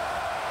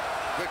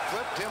 Quick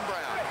flip, Tim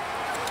Brown.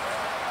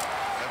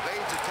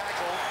 Evades a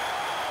tackle.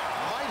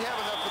 Might have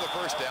enough for the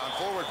first down.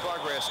 Forward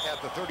progress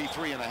at the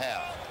 33 and a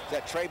half. Is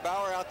that Trey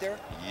Bauer out there?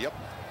 Yep.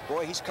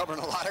 Boy, he's covering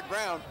a lot of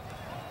ground.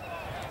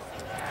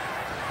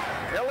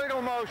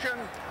 Illegal motion,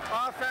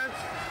 offense,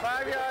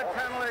 5-yard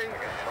penalty,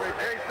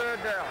 repeat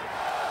 3rd down.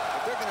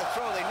 If they're going to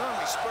throw, they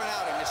normally sprint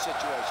out in this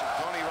situation.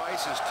 Tony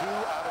Rice is 2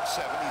 out of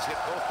 7. He's hit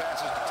both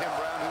passes to Tim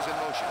Brown, who's in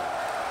motion.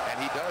 And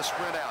he does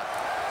sprint out.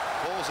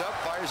 Pulls up,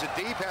 fires it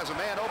deep, has a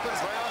man open.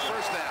 Brown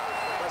first down.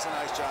 That's a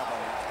nice job on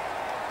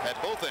that. At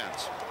both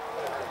ends.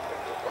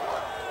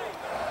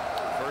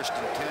 First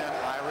and 10,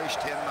 Irish,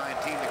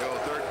 10-19 to go,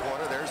 3rd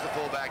quarter. There's the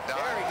fullback dive.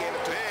 There he gave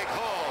it to Big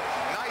hole.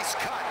 Nice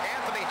cut.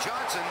 Anthony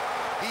Johnson,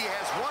 he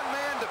has one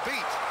man to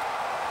beat.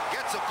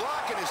 Gets a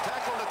block and is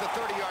tackled at the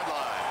 30-yard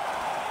line.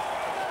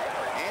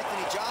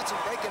 Anthony Johnson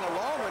breaking a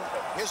long one.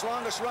 His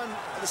longest run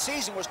of the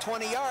season was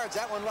 20 yards.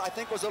 That one, I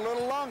think, was a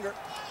little longer.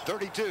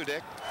 32,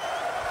 Dick.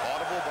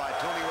 Audible by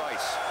Tony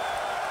Rice.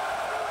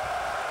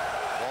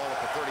 Ball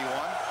at the 31.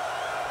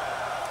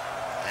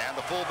 And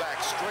the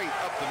fullback straight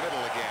up the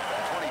middle again. At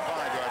the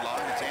 25-yard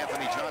line, it's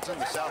Anthony Johnson,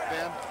 the South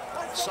Bend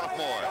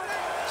sophomore.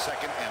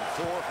 2nd and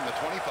 4 from the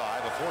 25.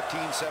 A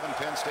 14-7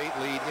 Penn State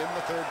lead in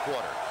the 3rd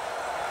quarter.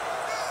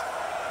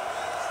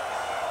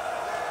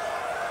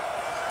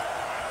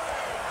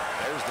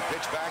 There's the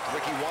pitch back.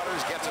 Ricky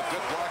Waters gets a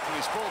good block from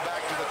his fullback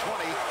to the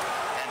 20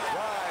 and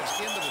drives drives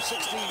into the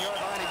 16-yard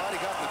line. He might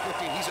have gotten the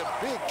 15. He's a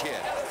big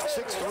kid,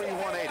 6'3",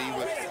 180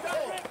 with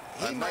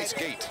a nice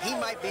gait. He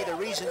might be the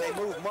reason they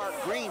moved Mark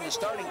Green, the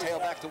starting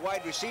tailback, to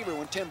wide receiver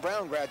when Tim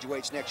Brown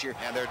graduates next year.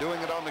 And they're doing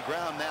it on the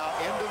ground now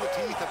into the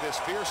teeth of this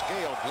fierce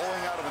gale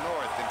blowing out of the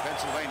north in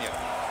Pennsylvania.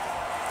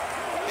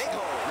 Big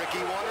hole.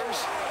 Ricky Waters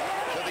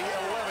to the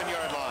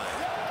 11-yard line.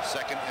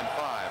 2nd and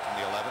 5 from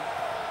the 11.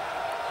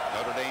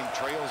 Notre Dame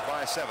trails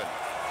by 7.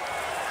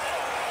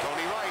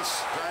 Tony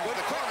Rice turns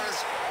the corner.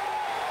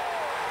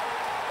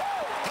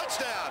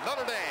 Touchdown,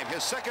 Notre Dame,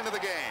 his 2nd of the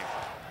game.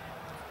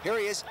 Here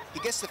he is. He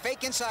gets the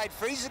fake inside,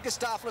 freezes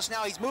Gustaflis.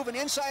 Now he's moving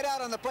inside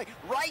out on the play.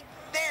 Right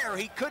there,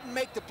 he couldn't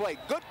make the play.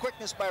 Good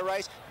quickness by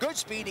Rice, good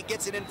speed. He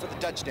gets it in for the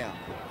touchdown.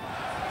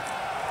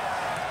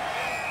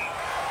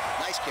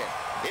 Nice kick.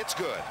 It's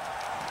good.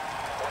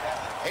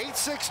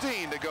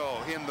 8:16 to go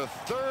in the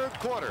 3rd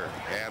quarter,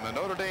 and the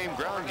Notre Dame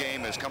ground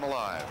game has come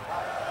alive.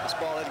 This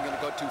ball isn't going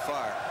to go too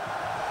far.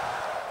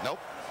 Nope.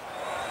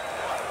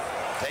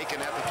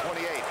 Taken at the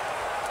 28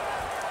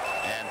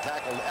 and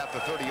tackled at the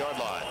 30-yard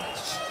line.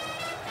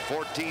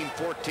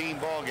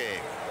 14-14 ball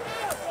game.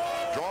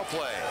 Draw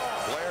play.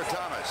 Blair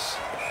Thomas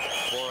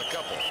for a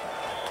couple.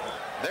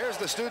 There's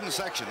the student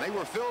section. They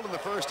were filled in the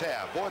first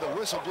half. Boy, the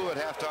whistle blew at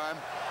halftime,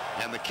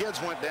 and the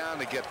kids went down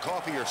to get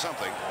coffee or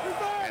something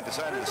and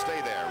decided to stay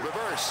there.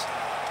 Reverse.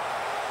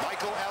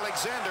 Michael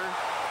Alexander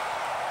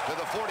to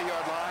the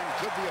 40-yard line.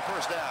 Could be a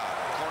first down.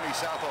 Corny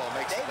Southall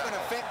makes the tackle.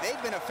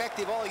 They've been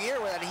effective all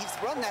year with it. He's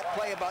run that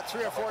play about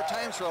 3 or 4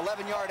 times for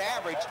 11-yard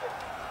average.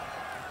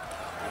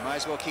 You might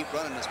as well keep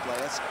running this play.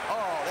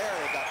 Oh, there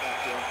they got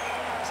back to him.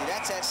 See,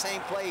 that's that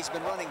same play he's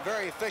been running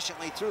very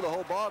efficiently through the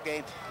whole ball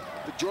game.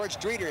 But George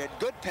Streeter had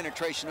good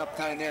penetration up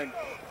kind there and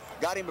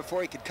got him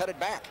before he could cut it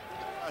back.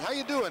 How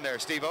you doing there,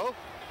 Steve-O?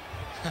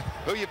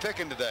 Who are you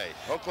picking today,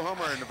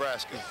 Oklahoma or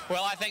Nebraska?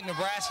 Well, I think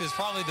Nebraska is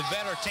probably the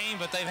better team,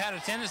 but they've had a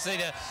tendency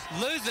to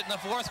lose it in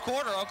the 4th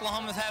quarter.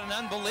 Oklahoma's had an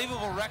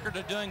unbelievable record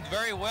of doing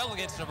very well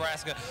against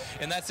Nebraska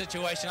in that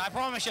situation. I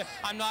promise you,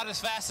 I'm not as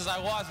fast as I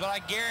was, but I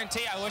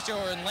guarantee I wish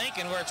I were in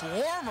Lincoln where it's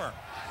warmer.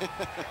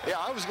 Yeah,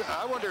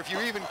 I wonder if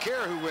you even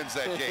care who wins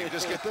that game.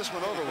 Just get this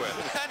one over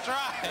with. That's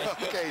right.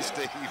 Okay,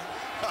 Steve.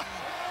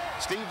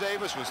 Steve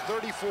Davis was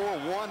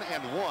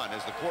 34-1-1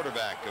 as the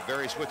quarterback of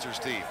Barry Switzer's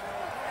team.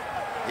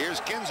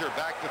 Here's Kinzer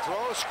back to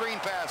throw. Screen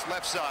pass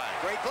left side.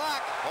 Great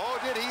block. Oh,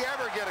 did he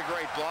ever get a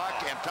great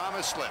block? And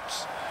Thomas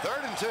slips.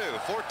 3rd and 2.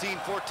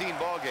 14-14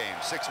 ball game.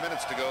 6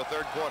 minutes to go,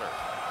 3rd quarter.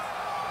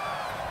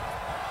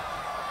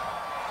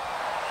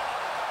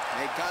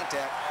 Made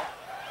contact.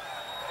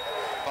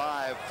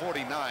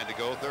 5:49 to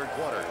go, 3rd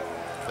quarter.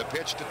 The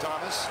pitch to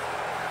Thomas.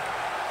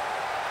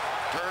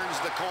 Turns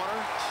the corner.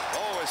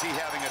 Oh, is he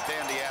having a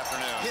dandy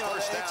afternoon. You know,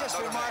 First down, it's just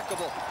Notre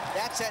remarkable.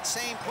 That's that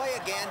same play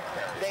again.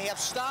 They have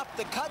stopped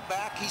the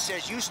cutback. He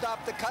says, you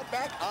stop the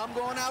cutback, I'm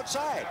going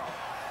outside.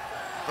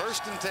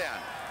 1st and 10.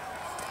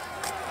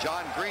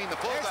 John Green, the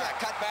There's fullback.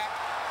 that cutback.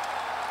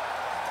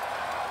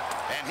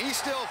 And he's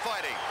still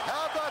fighting.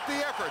 How about the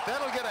effort?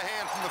 That'll get a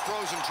hand from the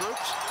frozen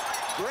troops.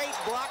 Great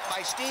block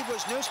by Steve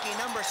Wisniewski,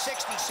 number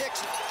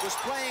 66, was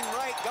playing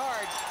right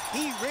guard.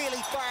 He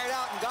really fired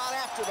out and got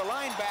after the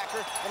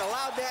linebacker and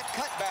allowed that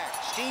cutback.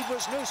 Steve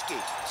Wisniewski.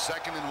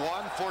 2nd and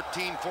 1,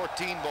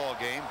 14-14 ball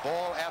game.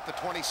 Ball at the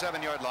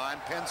 27-yard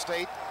line. Penn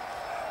State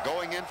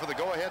going in for the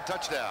go-ahead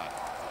touchdown.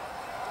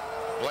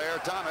 Blair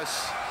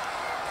Thomas.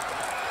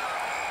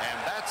 And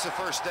that's a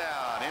first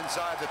down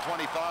inside the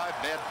 25.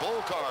 Ned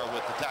Bolcar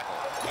with the tackle.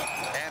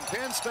 And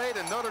Penn State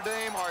and Notre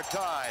Dame are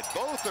tied.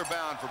 Both are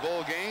bound for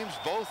bowl games.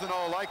 Both in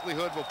all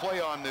likelihood will play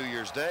on New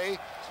Year's Day.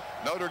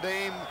 Notre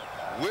Dame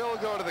will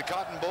go to the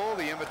Cotton Bowl.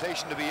 The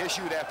invitation to be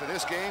issued after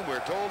this game.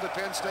 We're told that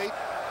Penn State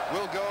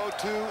will go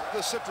to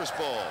the Citrus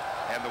Bowl.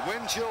 And the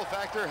wind chill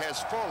factor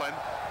has fallen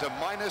to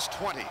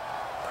 -20.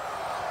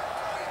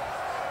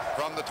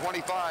 From the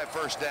 25,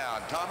 first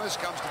down. Thomas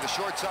comes to the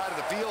short side of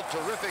the field.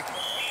 Terrific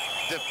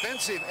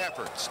defensive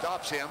effort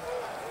stops him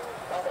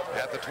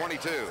at the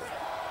 22.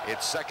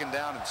 It's 2nd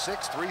down and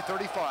 6,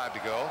 3:35 to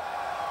go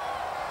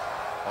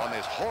on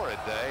this horrid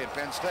day at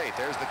Penn State.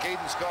 There's the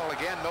cadence call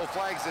again. No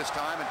flags this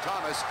time, and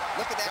Thomas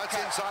Look at that cuts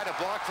cut. inside a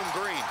block from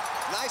Green.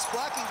 Nice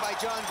blocking by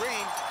John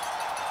Green.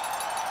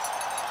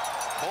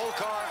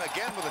 Bolcar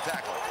again with a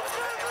tackle.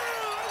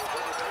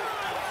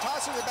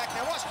 Tosses it back.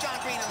 Now watch John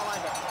Green in the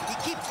linebacker. He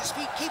keeps his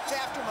feet, keeps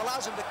after him,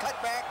 allows him to cut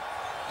back.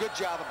 Good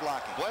job of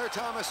blocking. Blair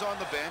Thomas on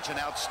the bench. An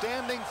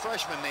outstanding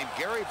freshman named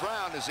Gary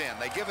Brown is in.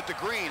 They give it to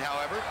Green,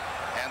 however,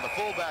 and the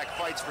fullback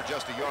fights for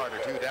just a yard or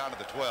two down to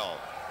the 12.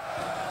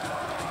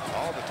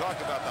 All the talk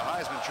about the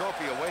Heisman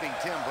Trophy awaiting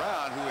Tim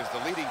Brown, who is the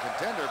leading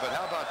contender, but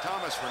how about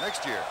Thomas for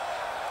next year?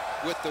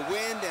 With the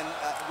wind and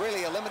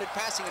really a limited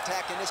passing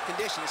attack in this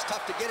condition, it's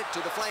tough to get it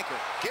to the flanker.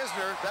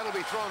 Kisner, that'll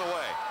be thrown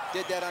away.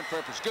 Did that on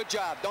purpose. Good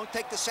job. Don't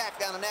take the sack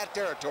down in that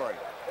territory.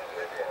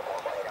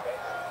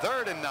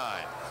 3rd and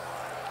 9.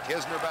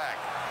 Kisner back.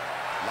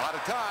 A lot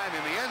of time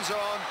in the end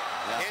zone.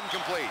 Yeah.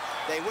 Incomplete.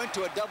 They went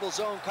to a double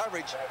zone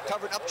coverage,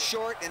 covered up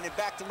short, and then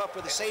backed them up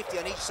with a safety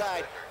on each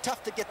side.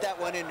 Tough to get that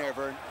one in there,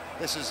 Vern.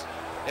 This is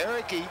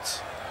Eric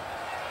Eads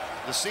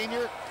the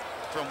senior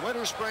from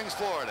Winter Springs,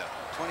 Florida.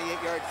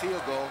 28-yard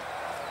field goal.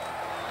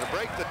 To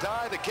break the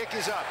tie, the kick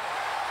is up.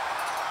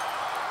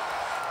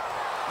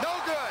 No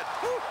good.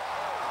 Woo.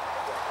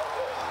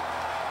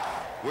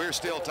 We're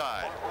still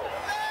tied.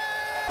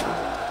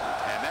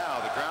 And now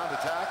the ground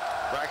attack.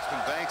 Braxton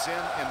Banks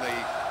in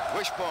the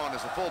wishbone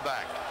as a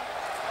fullback.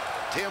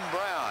 Tim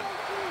Brown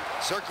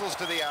circles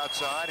to the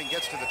outside and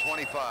gets to the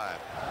 25.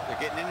 They're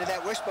getting into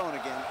that wishbone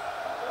again.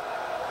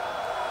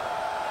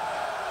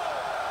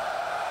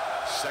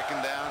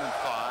 Second down and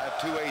 5.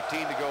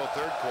 2:18 to go,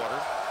 third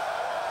quarter.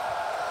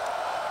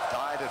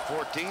 Tied at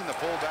 14. The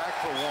fullback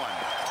for 1.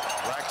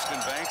 Braxton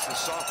Banks, the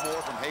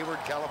sophomore from Hayward,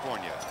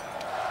 California.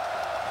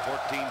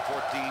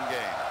 14-14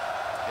 game.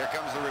 Here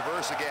comes the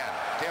reverse again.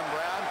 Tim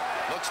Brown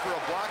looks for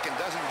a block and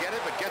doesn't get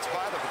it, but gets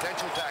by the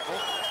potential tackle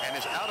and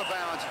is out of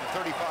bounds at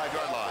the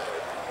 35-yard line.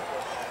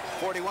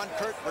 41,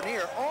 Kurt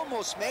Bernier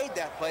almost made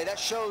that play. That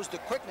shows the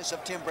quickness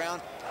of Tim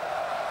Brown.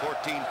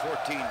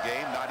 14-14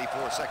 game,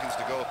 94 seconds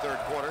to go, third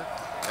quarter.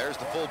 There's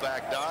the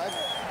fullback dive.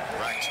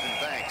 Braxton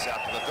Banks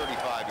out to the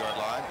 35-yard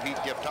line. Pete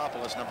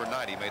Giftopoulos, number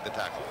 90, made the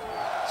tackle.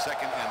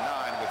 Second and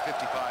 9 with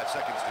 55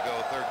 seconds to go,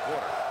 third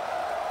quarter.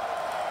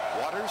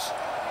 Waters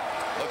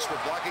looks for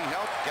blocking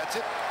help, gets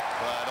it,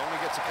 but only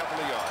gets a couple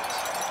of yards.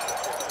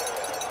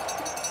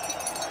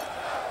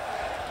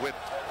 With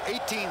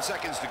 18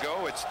 seconds to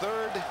go, it's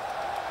third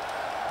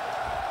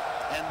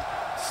and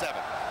 7.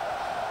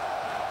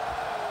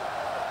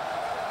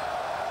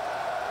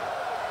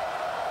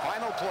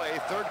 Final play,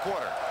 third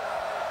quarter.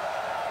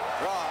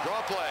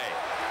 Draw play.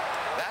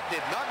 That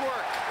did not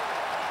work.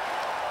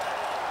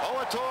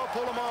 Oatoa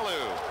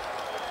Polamalu,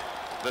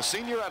 the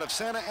senior out of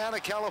Santa Ana,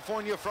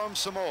 California from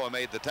Samoa,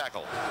 made the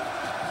tackle.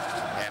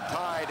 And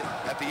tied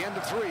at the end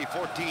of 3,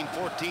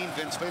 14-14.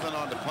 Vince Phelan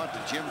on the punt to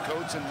Jim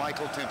Coates and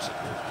Michael Timpson.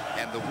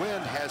 And the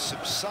wind has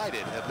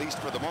subsided, at least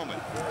for the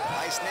moment.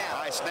 High snap.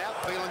 High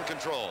snap, Phelan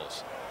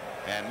controls.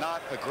 And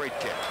not a great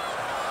kick.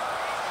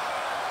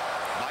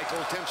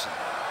 Michael Timpson.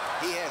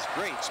 He has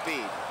great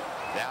speed.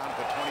 Down at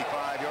the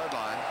 25-yard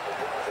line.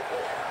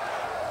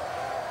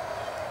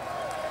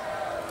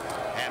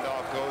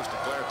 Handoff goes to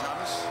Blair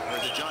Thomas, or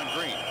is it John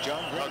Green?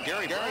 John Green. Oh,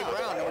 Gary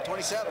Brown, number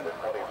 27.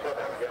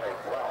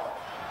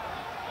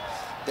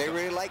 They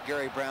really like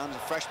Gary Brown, the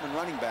freshman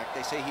running back.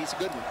 They say he's a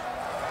good one.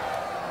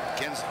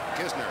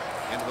 Kisner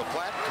into the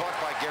flat, caught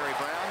by Gary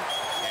Brown,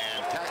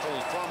 and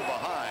tackled from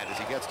behind as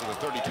he gets to the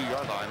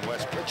 32-yard line.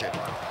 Wes Pritchett.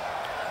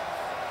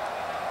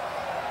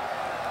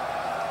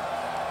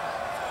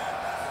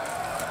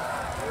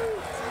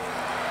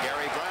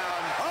 Gary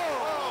Brown.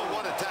 Oh,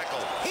 what a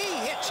tackle. He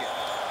hit you.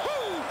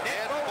 Woo!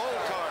 Ed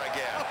Bolcar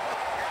again.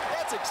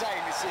 That's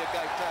exciting to see a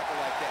guy tackle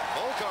like that.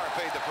 Bolcar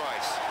paid the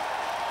price.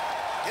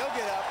 He'll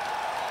get up.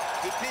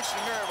 He pinched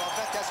a nerve. I'll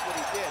bet that's what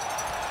he did.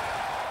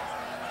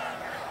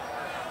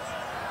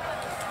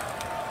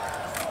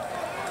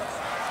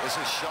 This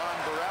is Sean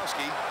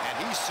Borowski, and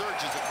he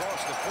surges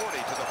across the 40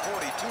 to the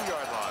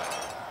 42-yard line.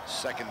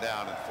 Second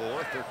down and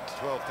 4,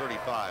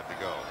 12:35 to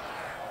go.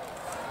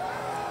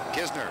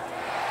 Kisner,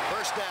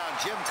 first down,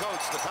 Jim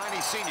Coates, the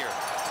tiny senior.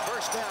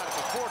 First down at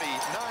the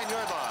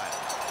 49-yard line.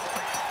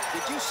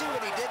 Did you see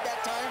what he did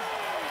that time?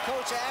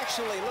 Coates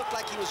actually looked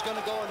like he was going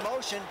to go in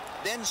motion,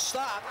 then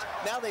stopped.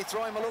 Now they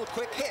throw him a little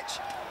quick hitch.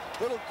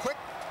 Little quick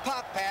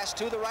pop pass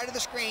to the right of the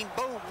screen.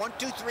 Boom, 1,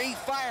 2, 3,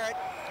 fire it.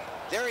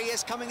 There he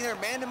is coming there,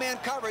 man-to-man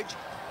coverage.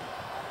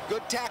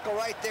 Good tackle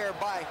right there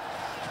by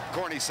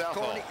Corny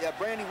Southall.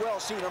 Brandy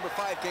Wells, too, number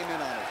 5, came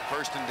in on it.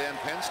 First and 10,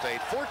 Penn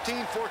State.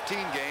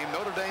 14-14 game.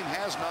 Notre Dame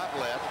has not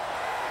led.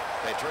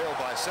 They trailed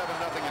by 7-0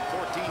 and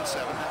 14-7.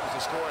 That was the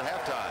score at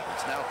halftime.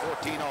 It's now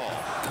 14-all.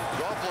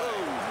 Draw play.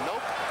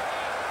 Nope.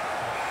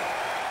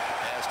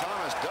 As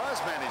Thomas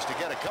does manage to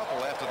get a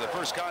couple after the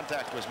first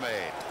contact was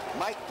made.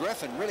 Mike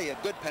Griffin, really a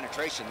good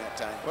penetration that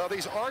time. Well,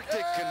 these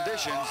Arctic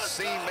conditions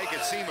make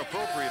it seem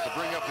appropriate to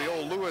bring up the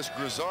old Louis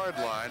Grizzard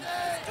line.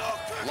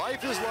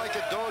 Life is like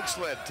a dog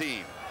sled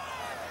team.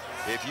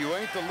 If you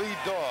ain't the lead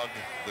dog,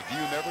 the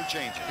view never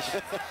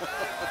changes.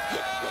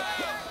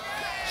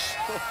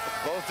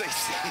 Both these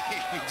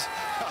teams.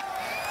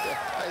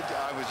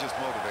 I was just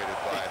motivated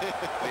by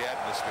the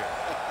atmosphere.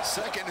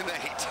 Second and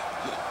 8.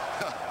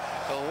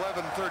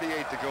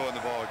 11:38 to go in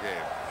the ball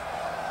game.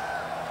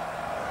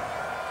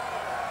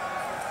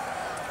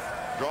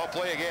 Draw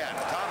play again.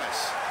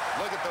 Thomas.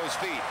 Look at those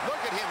feet. Look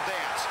at him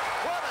dance.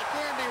 What a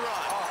dandy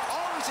run.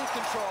 Always in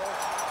control.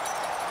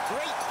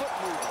 Great foot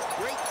movement.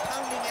 Great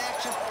pounding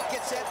action.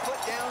 Gets that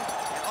foot down,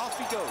 and off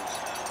he goes.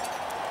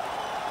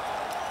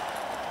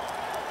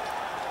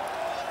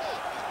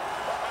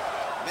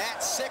 Matt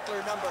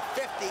Sickler, number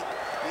 50,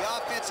 the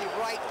offensive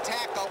right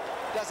tackle,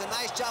 does a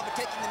nice job of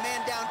taking the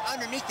man down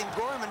underneath him.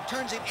 Gorman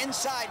turns him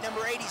inside,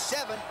 number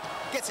 87.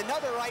 Gets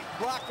another right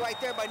block right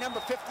there by number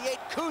 58,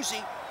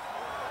 Kuzi.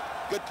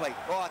 Good play.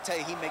 Oh, I'll tell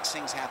you, he makes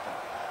things happen.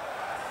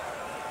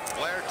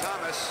 Blair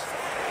Thomas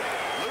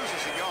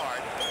loses a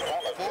yard.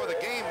 For the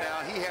game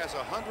now, he has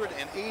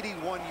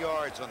 181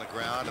 yards on the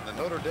ground, and the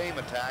Notre Dame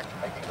attack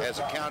has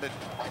accounted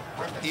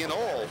in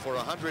all for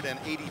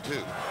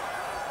 182.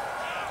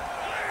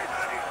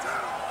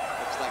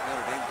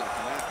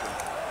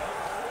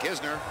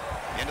 Kisner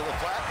into the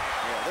flat.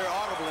 Yeah, they're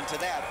audible into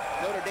that.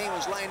 Notre Dame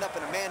was lined up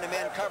in a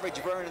man-to-man coverage,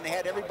 Vern, and they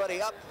had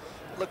everybody up.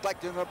 Looked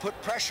like they were going to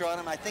put pressure on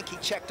him. I think he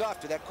checked off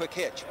to that quick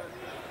hitch.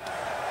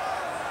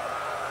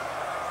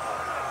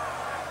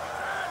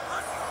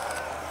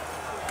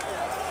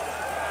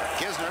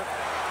 Kisner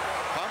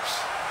pumps,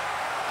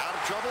 out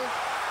of trouble,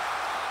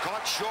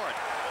 caught short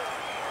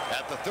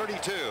at the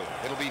 32.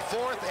 It'll be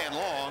 4th and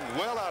long,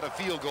 well out of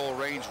field goal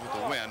range with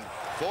the wind.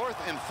 4th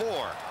and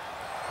 4.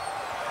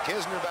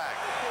 Kisner back,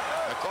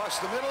 across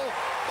the middle,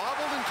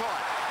 bobbled and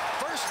caught.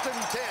 1st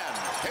and 10,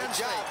 Penn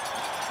State.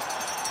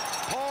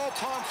 Paul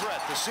Pomfret,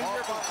 the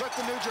senior from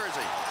Clifton, New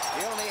Jersey.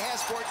 He only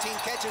has 14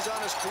 catches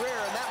on his career,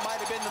 and that might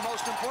have been the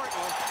most important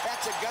one.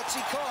 That's a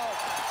gutsy call,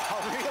 a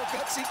real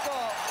gutsy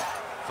call.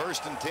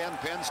 1st and 10,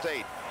 Penn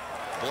State.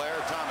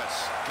 Blair Thomas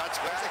cuts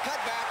back. There's a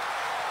cutback.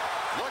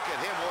 Look at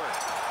him work.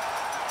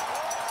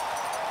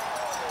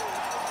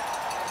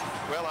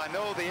 Well, I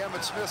know the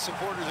Emmitt Smith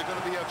supporters are going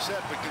to be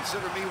upset, but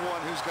consider me one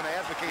who's going to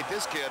advocate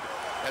this kid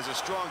as a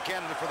strong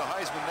candidate for the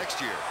Heisman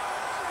next year.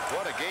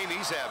 What a game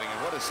he's having, and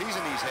what a season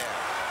he's had.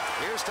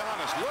 Here's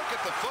Thomas. Look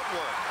at the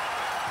footwork.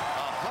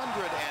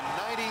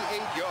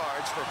 198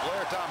 yards for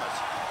Blair Thomas.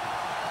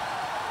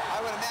 I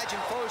would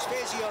imagine Foes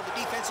Fazio, the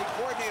defensive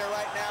coordinator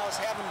right now,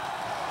 is having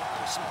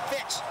some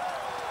fits.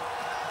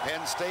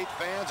 Penn State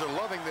fans are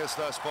loving this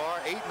thus far.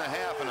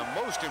 8.5 and a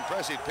most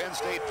impressive Penn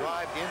State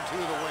drive into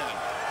the win.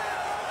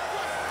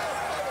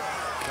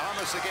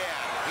 Thomas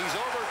again. He's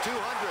over 200.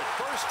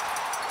 First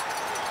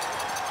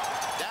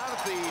down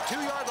at the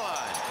 2-yard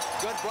line.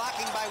 Good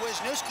blocking by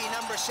Wisniewski,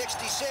 number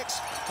 66,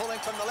 pulling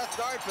from the left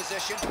guard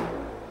position.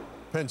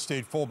 Penn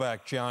State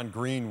fullback John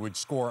Green would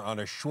score on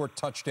a short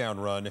touchdown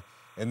run,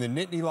 and the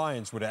Nittany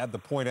Lions would add the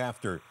point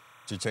after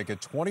to take a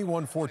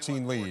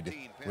 21-14 lead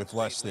with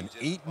less than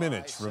 8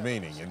 minutes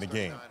remaining in the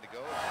game.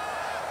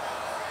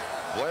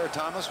 Blair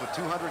Thomas with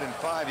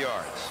 205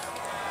 yards.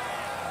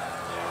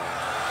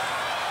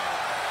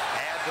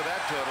 Add to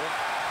that total,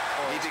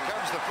 he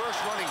becomes the first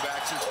running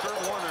back since Kurt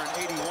Warner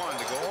in '81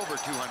 to go over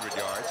 200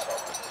 yards.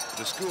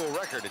 The school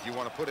record, if you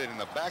want to put it in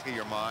the back of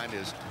your mind,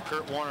 is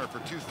Kurt Warner for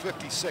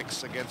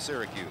 256 against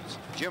Syracuse.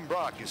 Jim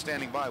Brock is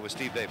standing by with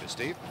Steve Davis.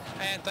 Steve?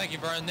 And thank you,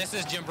 Vern. This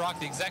is Jim Brock,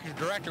 the executive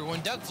director.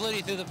 When Doug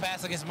Flutie threw the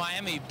pass against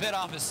Miami, he bit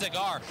off his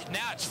cigar.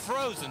 Now it's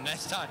frozen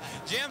next time.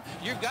 Jim,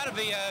 you've got to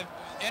be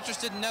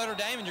interested in Notre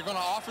Dame, and you're going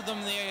to offer them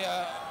the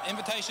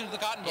invitation to the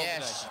Cotton Bowl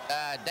yes,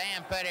 today.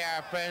 Dan Petty,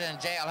 our president,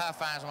 J.L.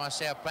 Huffines, and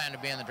myself plan to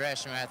be in the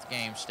dressing room at the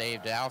game,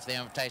 Steve, to offer the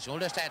invitation. We'll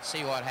just have to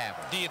see what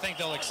happens. Do you think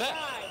they'll accept?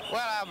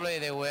 Well, I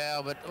believe they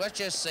will, but let's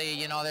just see.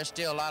 You know, there's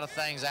still a lot of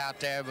things out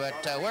there, but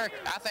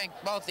I think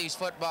both these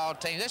football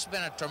teams, this has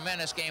been a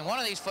tremendous game. One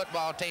of these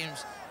football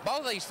teams,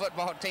 both of these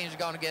football teams are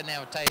going to get an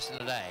invitation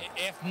today.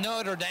 If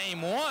Notre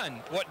Dame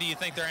won, what do you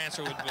think their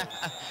answer would be?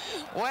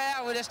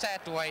 Well, we'll just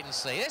have to wait and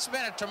see. This has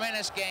been a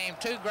tremendous game.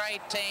 Two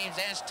great teams,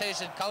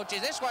 institutions, coaches.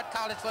 This is what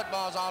college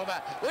football is all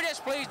about. We're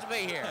just pleased to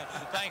be here.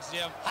 Thanks,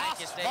 Jim. Thank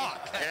you, Steve.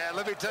 And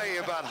let me tell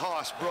you about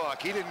Hoss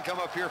Brock. He didn't come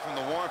up here from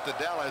the warmth of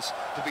Dallas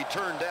to be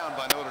turned down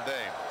by Notre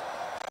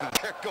Dame.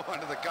 They're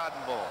going to the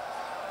Cotton Bowl.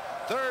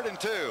 3rd and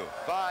 2,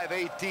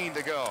 5:18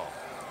 to go.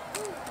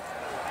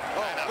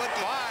 And a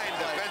fine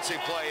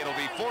defensive play. It'll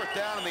be 4th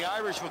down, and the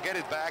Irish will get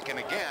it back. And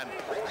again,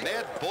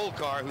 Ned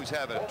Bolkar, who's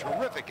having a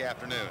terrific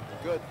afternoon.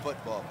 Good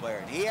football player.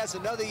 And he has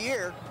another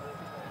year.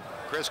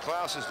 Chris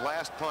Klaus's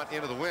last punt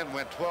into the wind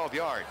went 12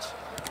 yards.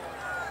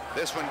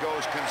 This one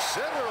goes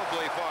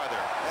considerably farther.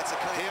 That's a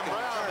kind Tim of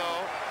Brown, return.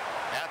 though,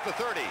 at the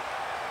 30.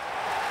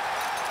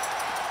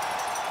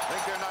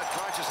 Think they're not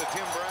conscious of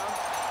Tim Brown?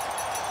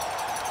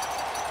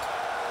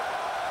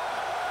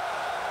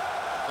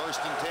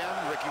 1st and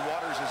 10. Ricky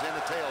Waters is in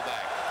the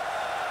tailback.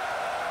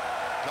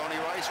 Tony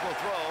Rice will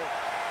throw.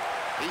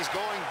 He's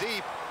going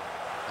deep,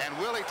 and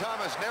Willie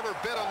Thomas never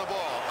bit on the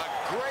ball. A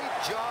great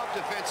job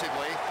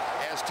defensively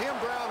as Tim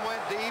Brown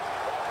went deep,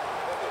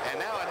 and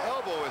now an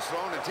elbow is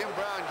thrown, and Tim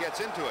Brown gets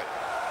into it.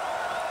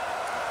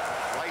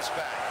 Rice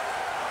back.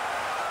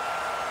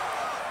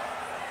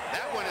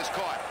 That one is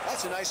caught.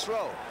 That's a nice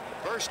throw.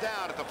 1st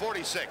down at the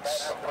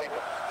 46.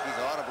 He's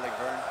audibly,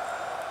 Vern.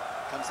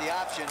 Comes the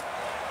option.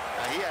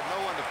 Now, he had no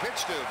one to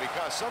pitch to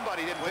because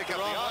somebody didn't pick up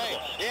the audible.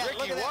 Yeah,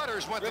 Ricky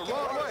Waters went the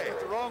wrong way.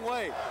 The wrong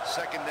way.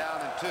 2nd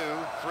down and 2,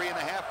 3.5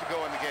 to go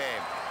in the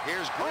game.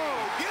 Here's Green.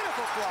 Oh,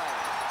 beautiful play.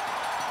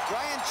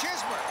 Brian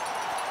Chismer.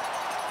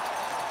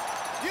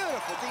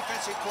 Beautiful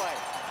defensive play.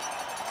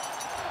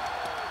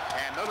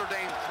 And Notre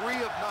Dame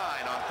 3 of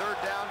 9 on 3rd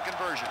down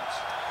conversions.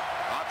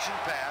 Option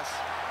pass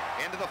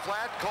into the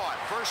flat, caught.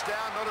 1st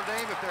down Notre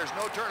Dame if there's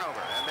no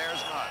turnover, and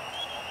there's none.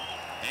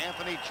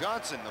 Anthony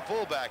Johnson, the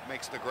fullback,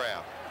 makes the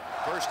grab.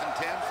 1st and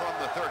 10 from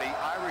the 30.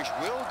 Irish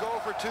will go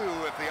for 2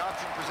 if the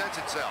option presents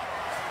itself.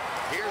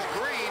 Here's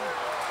Green.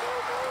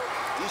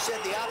 You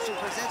said the option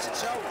presents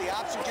itself. The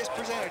option just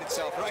presented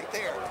itself right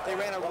there. They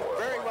ran a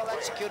very well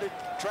executed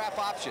trap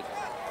option.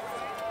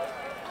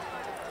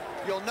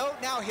 You'll note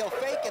now he'll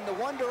fake in the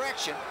one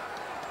direction,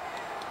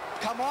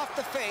 come off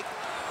the fake,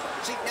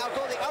 See, now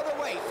go the other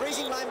way.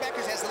 Freezing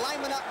linebackers has the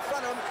lineman out in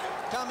front of him.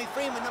 Tommy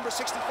Freeman, number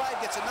 65,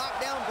 gets a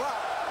knockdown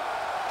block.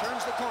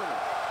 Turns the corner.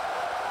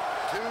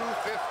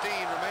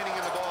 2:15 remaining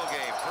in the ball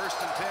game. 1st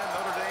and 10,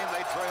 Notre Dame,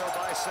 they trail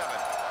by 7.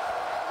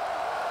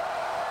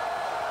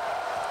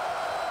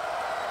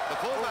 The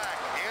fullback,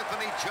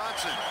 Anthony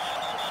Johnson,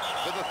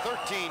 to the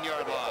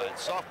 13-yard line.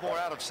 Sophomore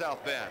out of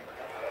South Bend.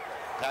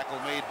 Tackle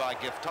made by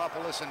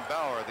Giftopoulos and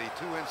Bauer, the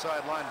 2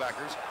 inside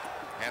linebackers.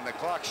 And the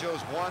clock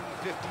shows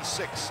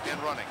 1:56 in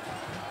running.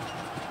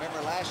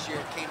 Remember last year,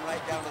 it came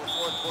right down to the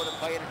 4th quarter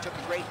play, and it took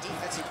a great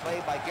defensive play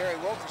by Gary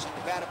Wilkerson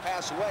to bat a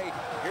pass away.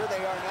 Here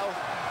they are now.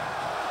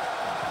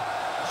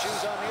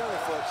 Shoes on the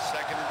other foot.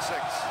 2nd and 6.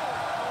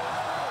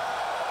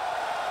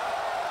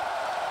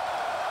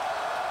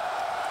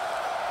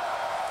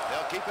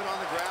 They'll keep it on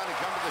the ground and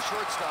come to the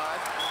short side.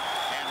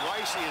 And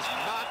Rice is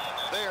not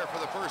there for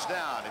the first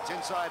down. It's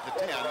inside the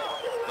 10,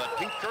 but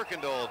Pete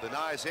Kirkendall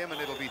denies him,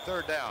 and it'll be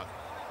 3rd down.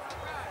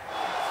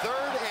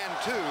 3rd and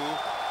 2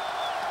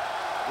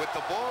 with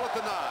the ball at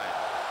the 9.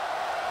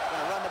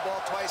 Going to run the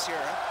ball twice here,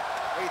 huh?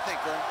 What do you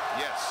think, Vern?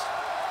 Yes.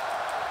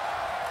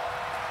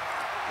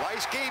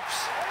 Rice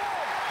keeps.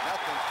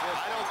 Nothing.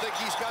 I don't think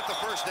he's got the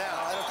first down.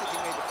 No, I don't think he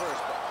made the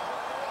first. But...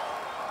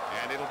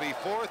 And it'll be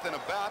 4th and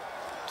about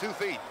 2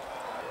 feet.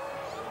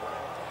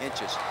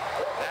 Inches.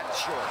 That's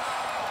short.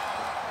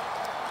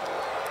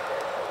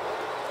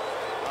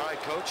 All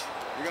right, Coach.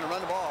 You're going to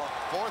run the ball.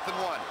 4th and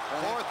 1.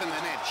 4th and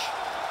an inch.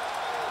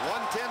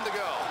 1:10 to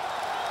go.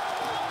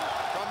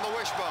 From the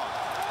wishbone.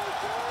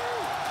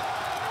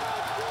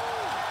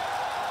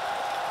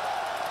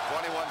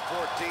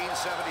 21-14,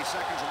 70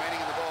 seconds remaining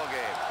in the ball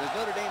game. Does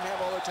Notre Dame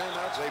have all their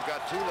timeouts? They've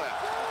got 2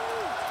 left.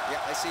 Yeah,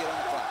 I see it on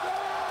the clock.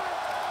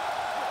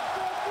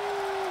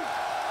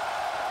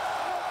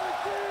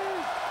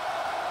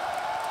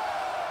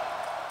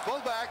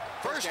 Fullback,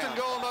 1st and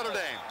goal, Notre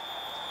Dame.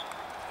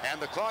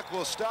 And the clock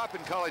will stop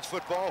in college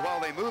football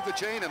while they move the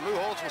chain, and Lou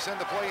Holtz will send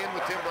the play in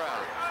with Tim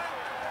Brown.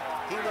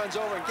 He runs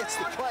over and gets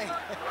the play.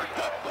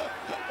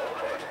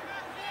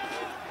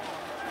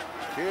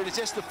 Here it is,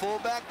 just the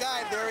fullback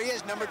dive. There he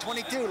is, number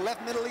 22,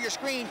 left middle of your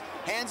screen.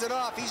 Hands it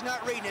off. He's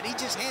not reading it. He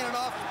just handed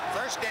off.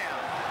 1st down.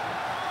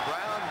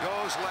 Brown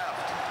goes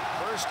left.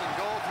 1st and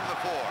goal from the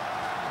 4.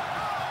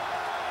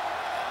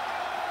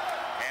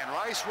 And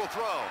Rice will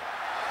throw.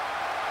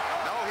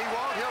 No, he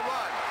won't. He'll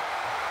run.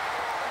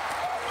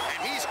 And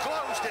he's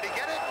close. Did he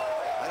get it?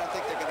 I don't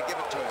think they're going to give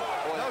it to him.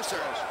 Boy, no,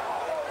 sir. Close.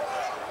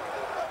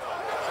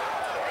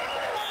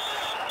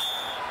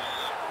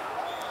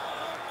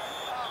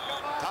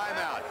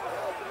 Timeout.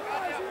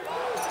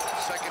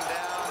 2nd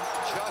down,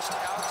 just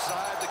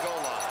outside the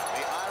goal line.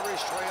 The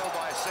Irish trail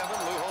by 7.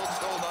 Lou Holtz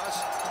told us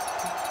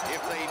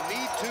if they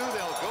need to,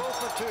 they'll go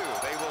for 2.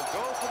 They will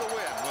go for the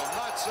win. Will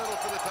not settle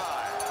for the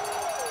tie.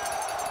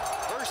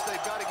 First,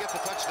 they've got to get the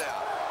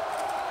touchdown.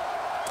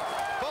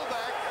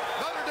 Fullback,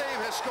 Notre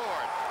Dame has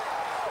scored.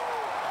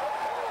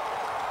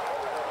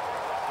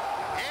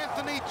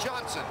 Anthony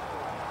Johnson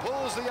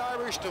pulls the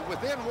Irish to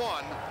within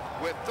 1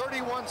 with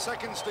 31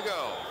 seconds to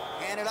go.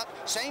 Hand it up.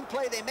 Same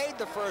play they made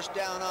the 1st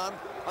down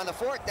on the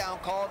 4th down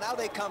call. Now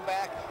they come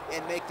back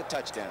and make the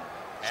touchdown.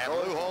 And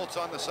Lou Holtz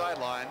on the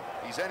sideline.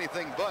 He's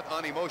anything but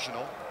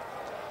unemotional.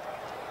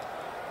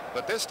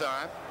 But this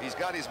time, he's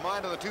got his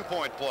mind on the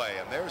 2-point play,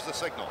 and there's the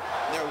signal.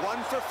 They're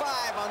 1 for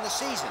 5 on the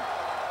season.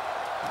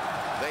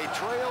 They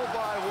trail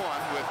by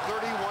 1 with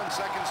 31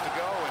 seconds to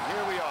go, and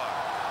here we are.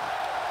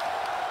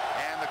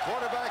 And the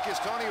quarterback is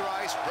Tony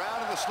Rice.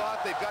 Brown in the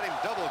slot. They've got him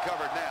double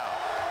covered now.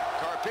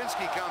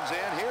 Karpinski comes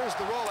in. Here's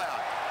the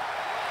rollout.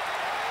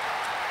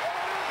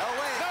 No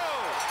way. No!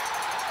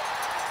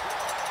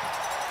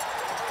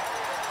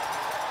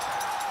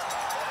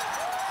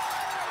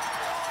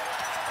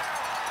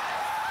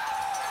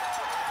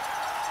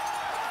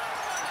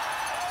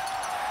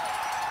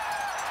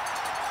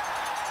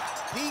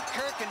 Pete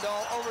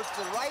Kirkendall over to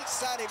the right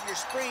side of your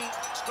screen,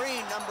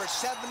 number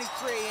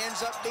 73,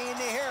 ends up being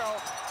the hero.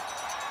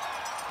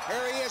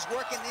 Here he is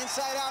working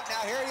inside out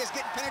now. Here he is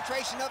getting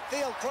penetration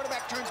upfield.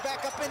 Quarterback turns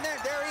back up in there.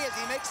 There he is.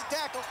 He makes the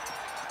tackle.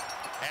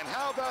 And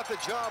how about the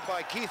job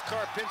by Keith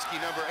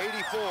Karpinski, number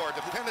 84,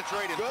 to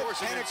penetrate and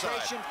force him inside?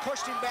 Penetration,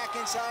 pushed him back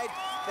inside.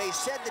 They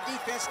said the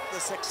defense,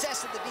 the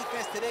success of the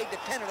defense today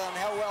depended on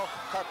how well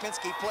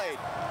Karpinski played.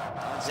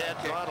 Zed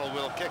Throttle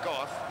will kick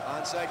off.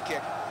 Onside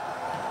kick.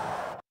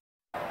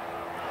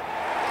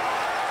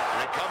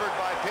 Recovered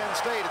by Penn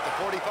State at the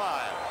 45.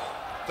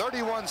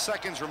 31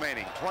 seconds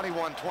remaining.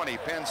 21-20.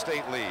 Penn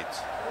State leads.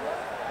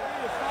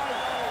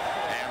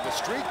 And the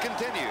streak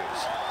continues.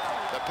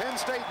 The Penn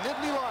State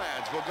Nittany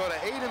Lions will go to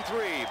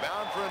 8-3,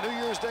 bound for a New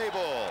Year's Day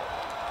Bowl.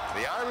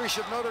 The Irish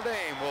of Notre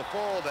Dame will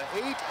fall to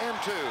 8-2.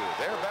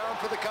 They're bound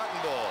for the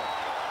Cotton Bowl.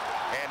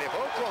 And if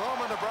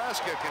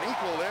Oklahoma-Nebraska can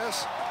equal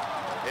this,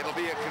 it'll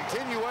be a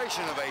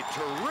continuation of a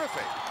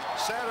terrific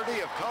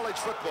Saturday of college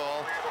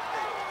football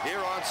here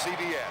on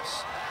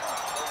CBS.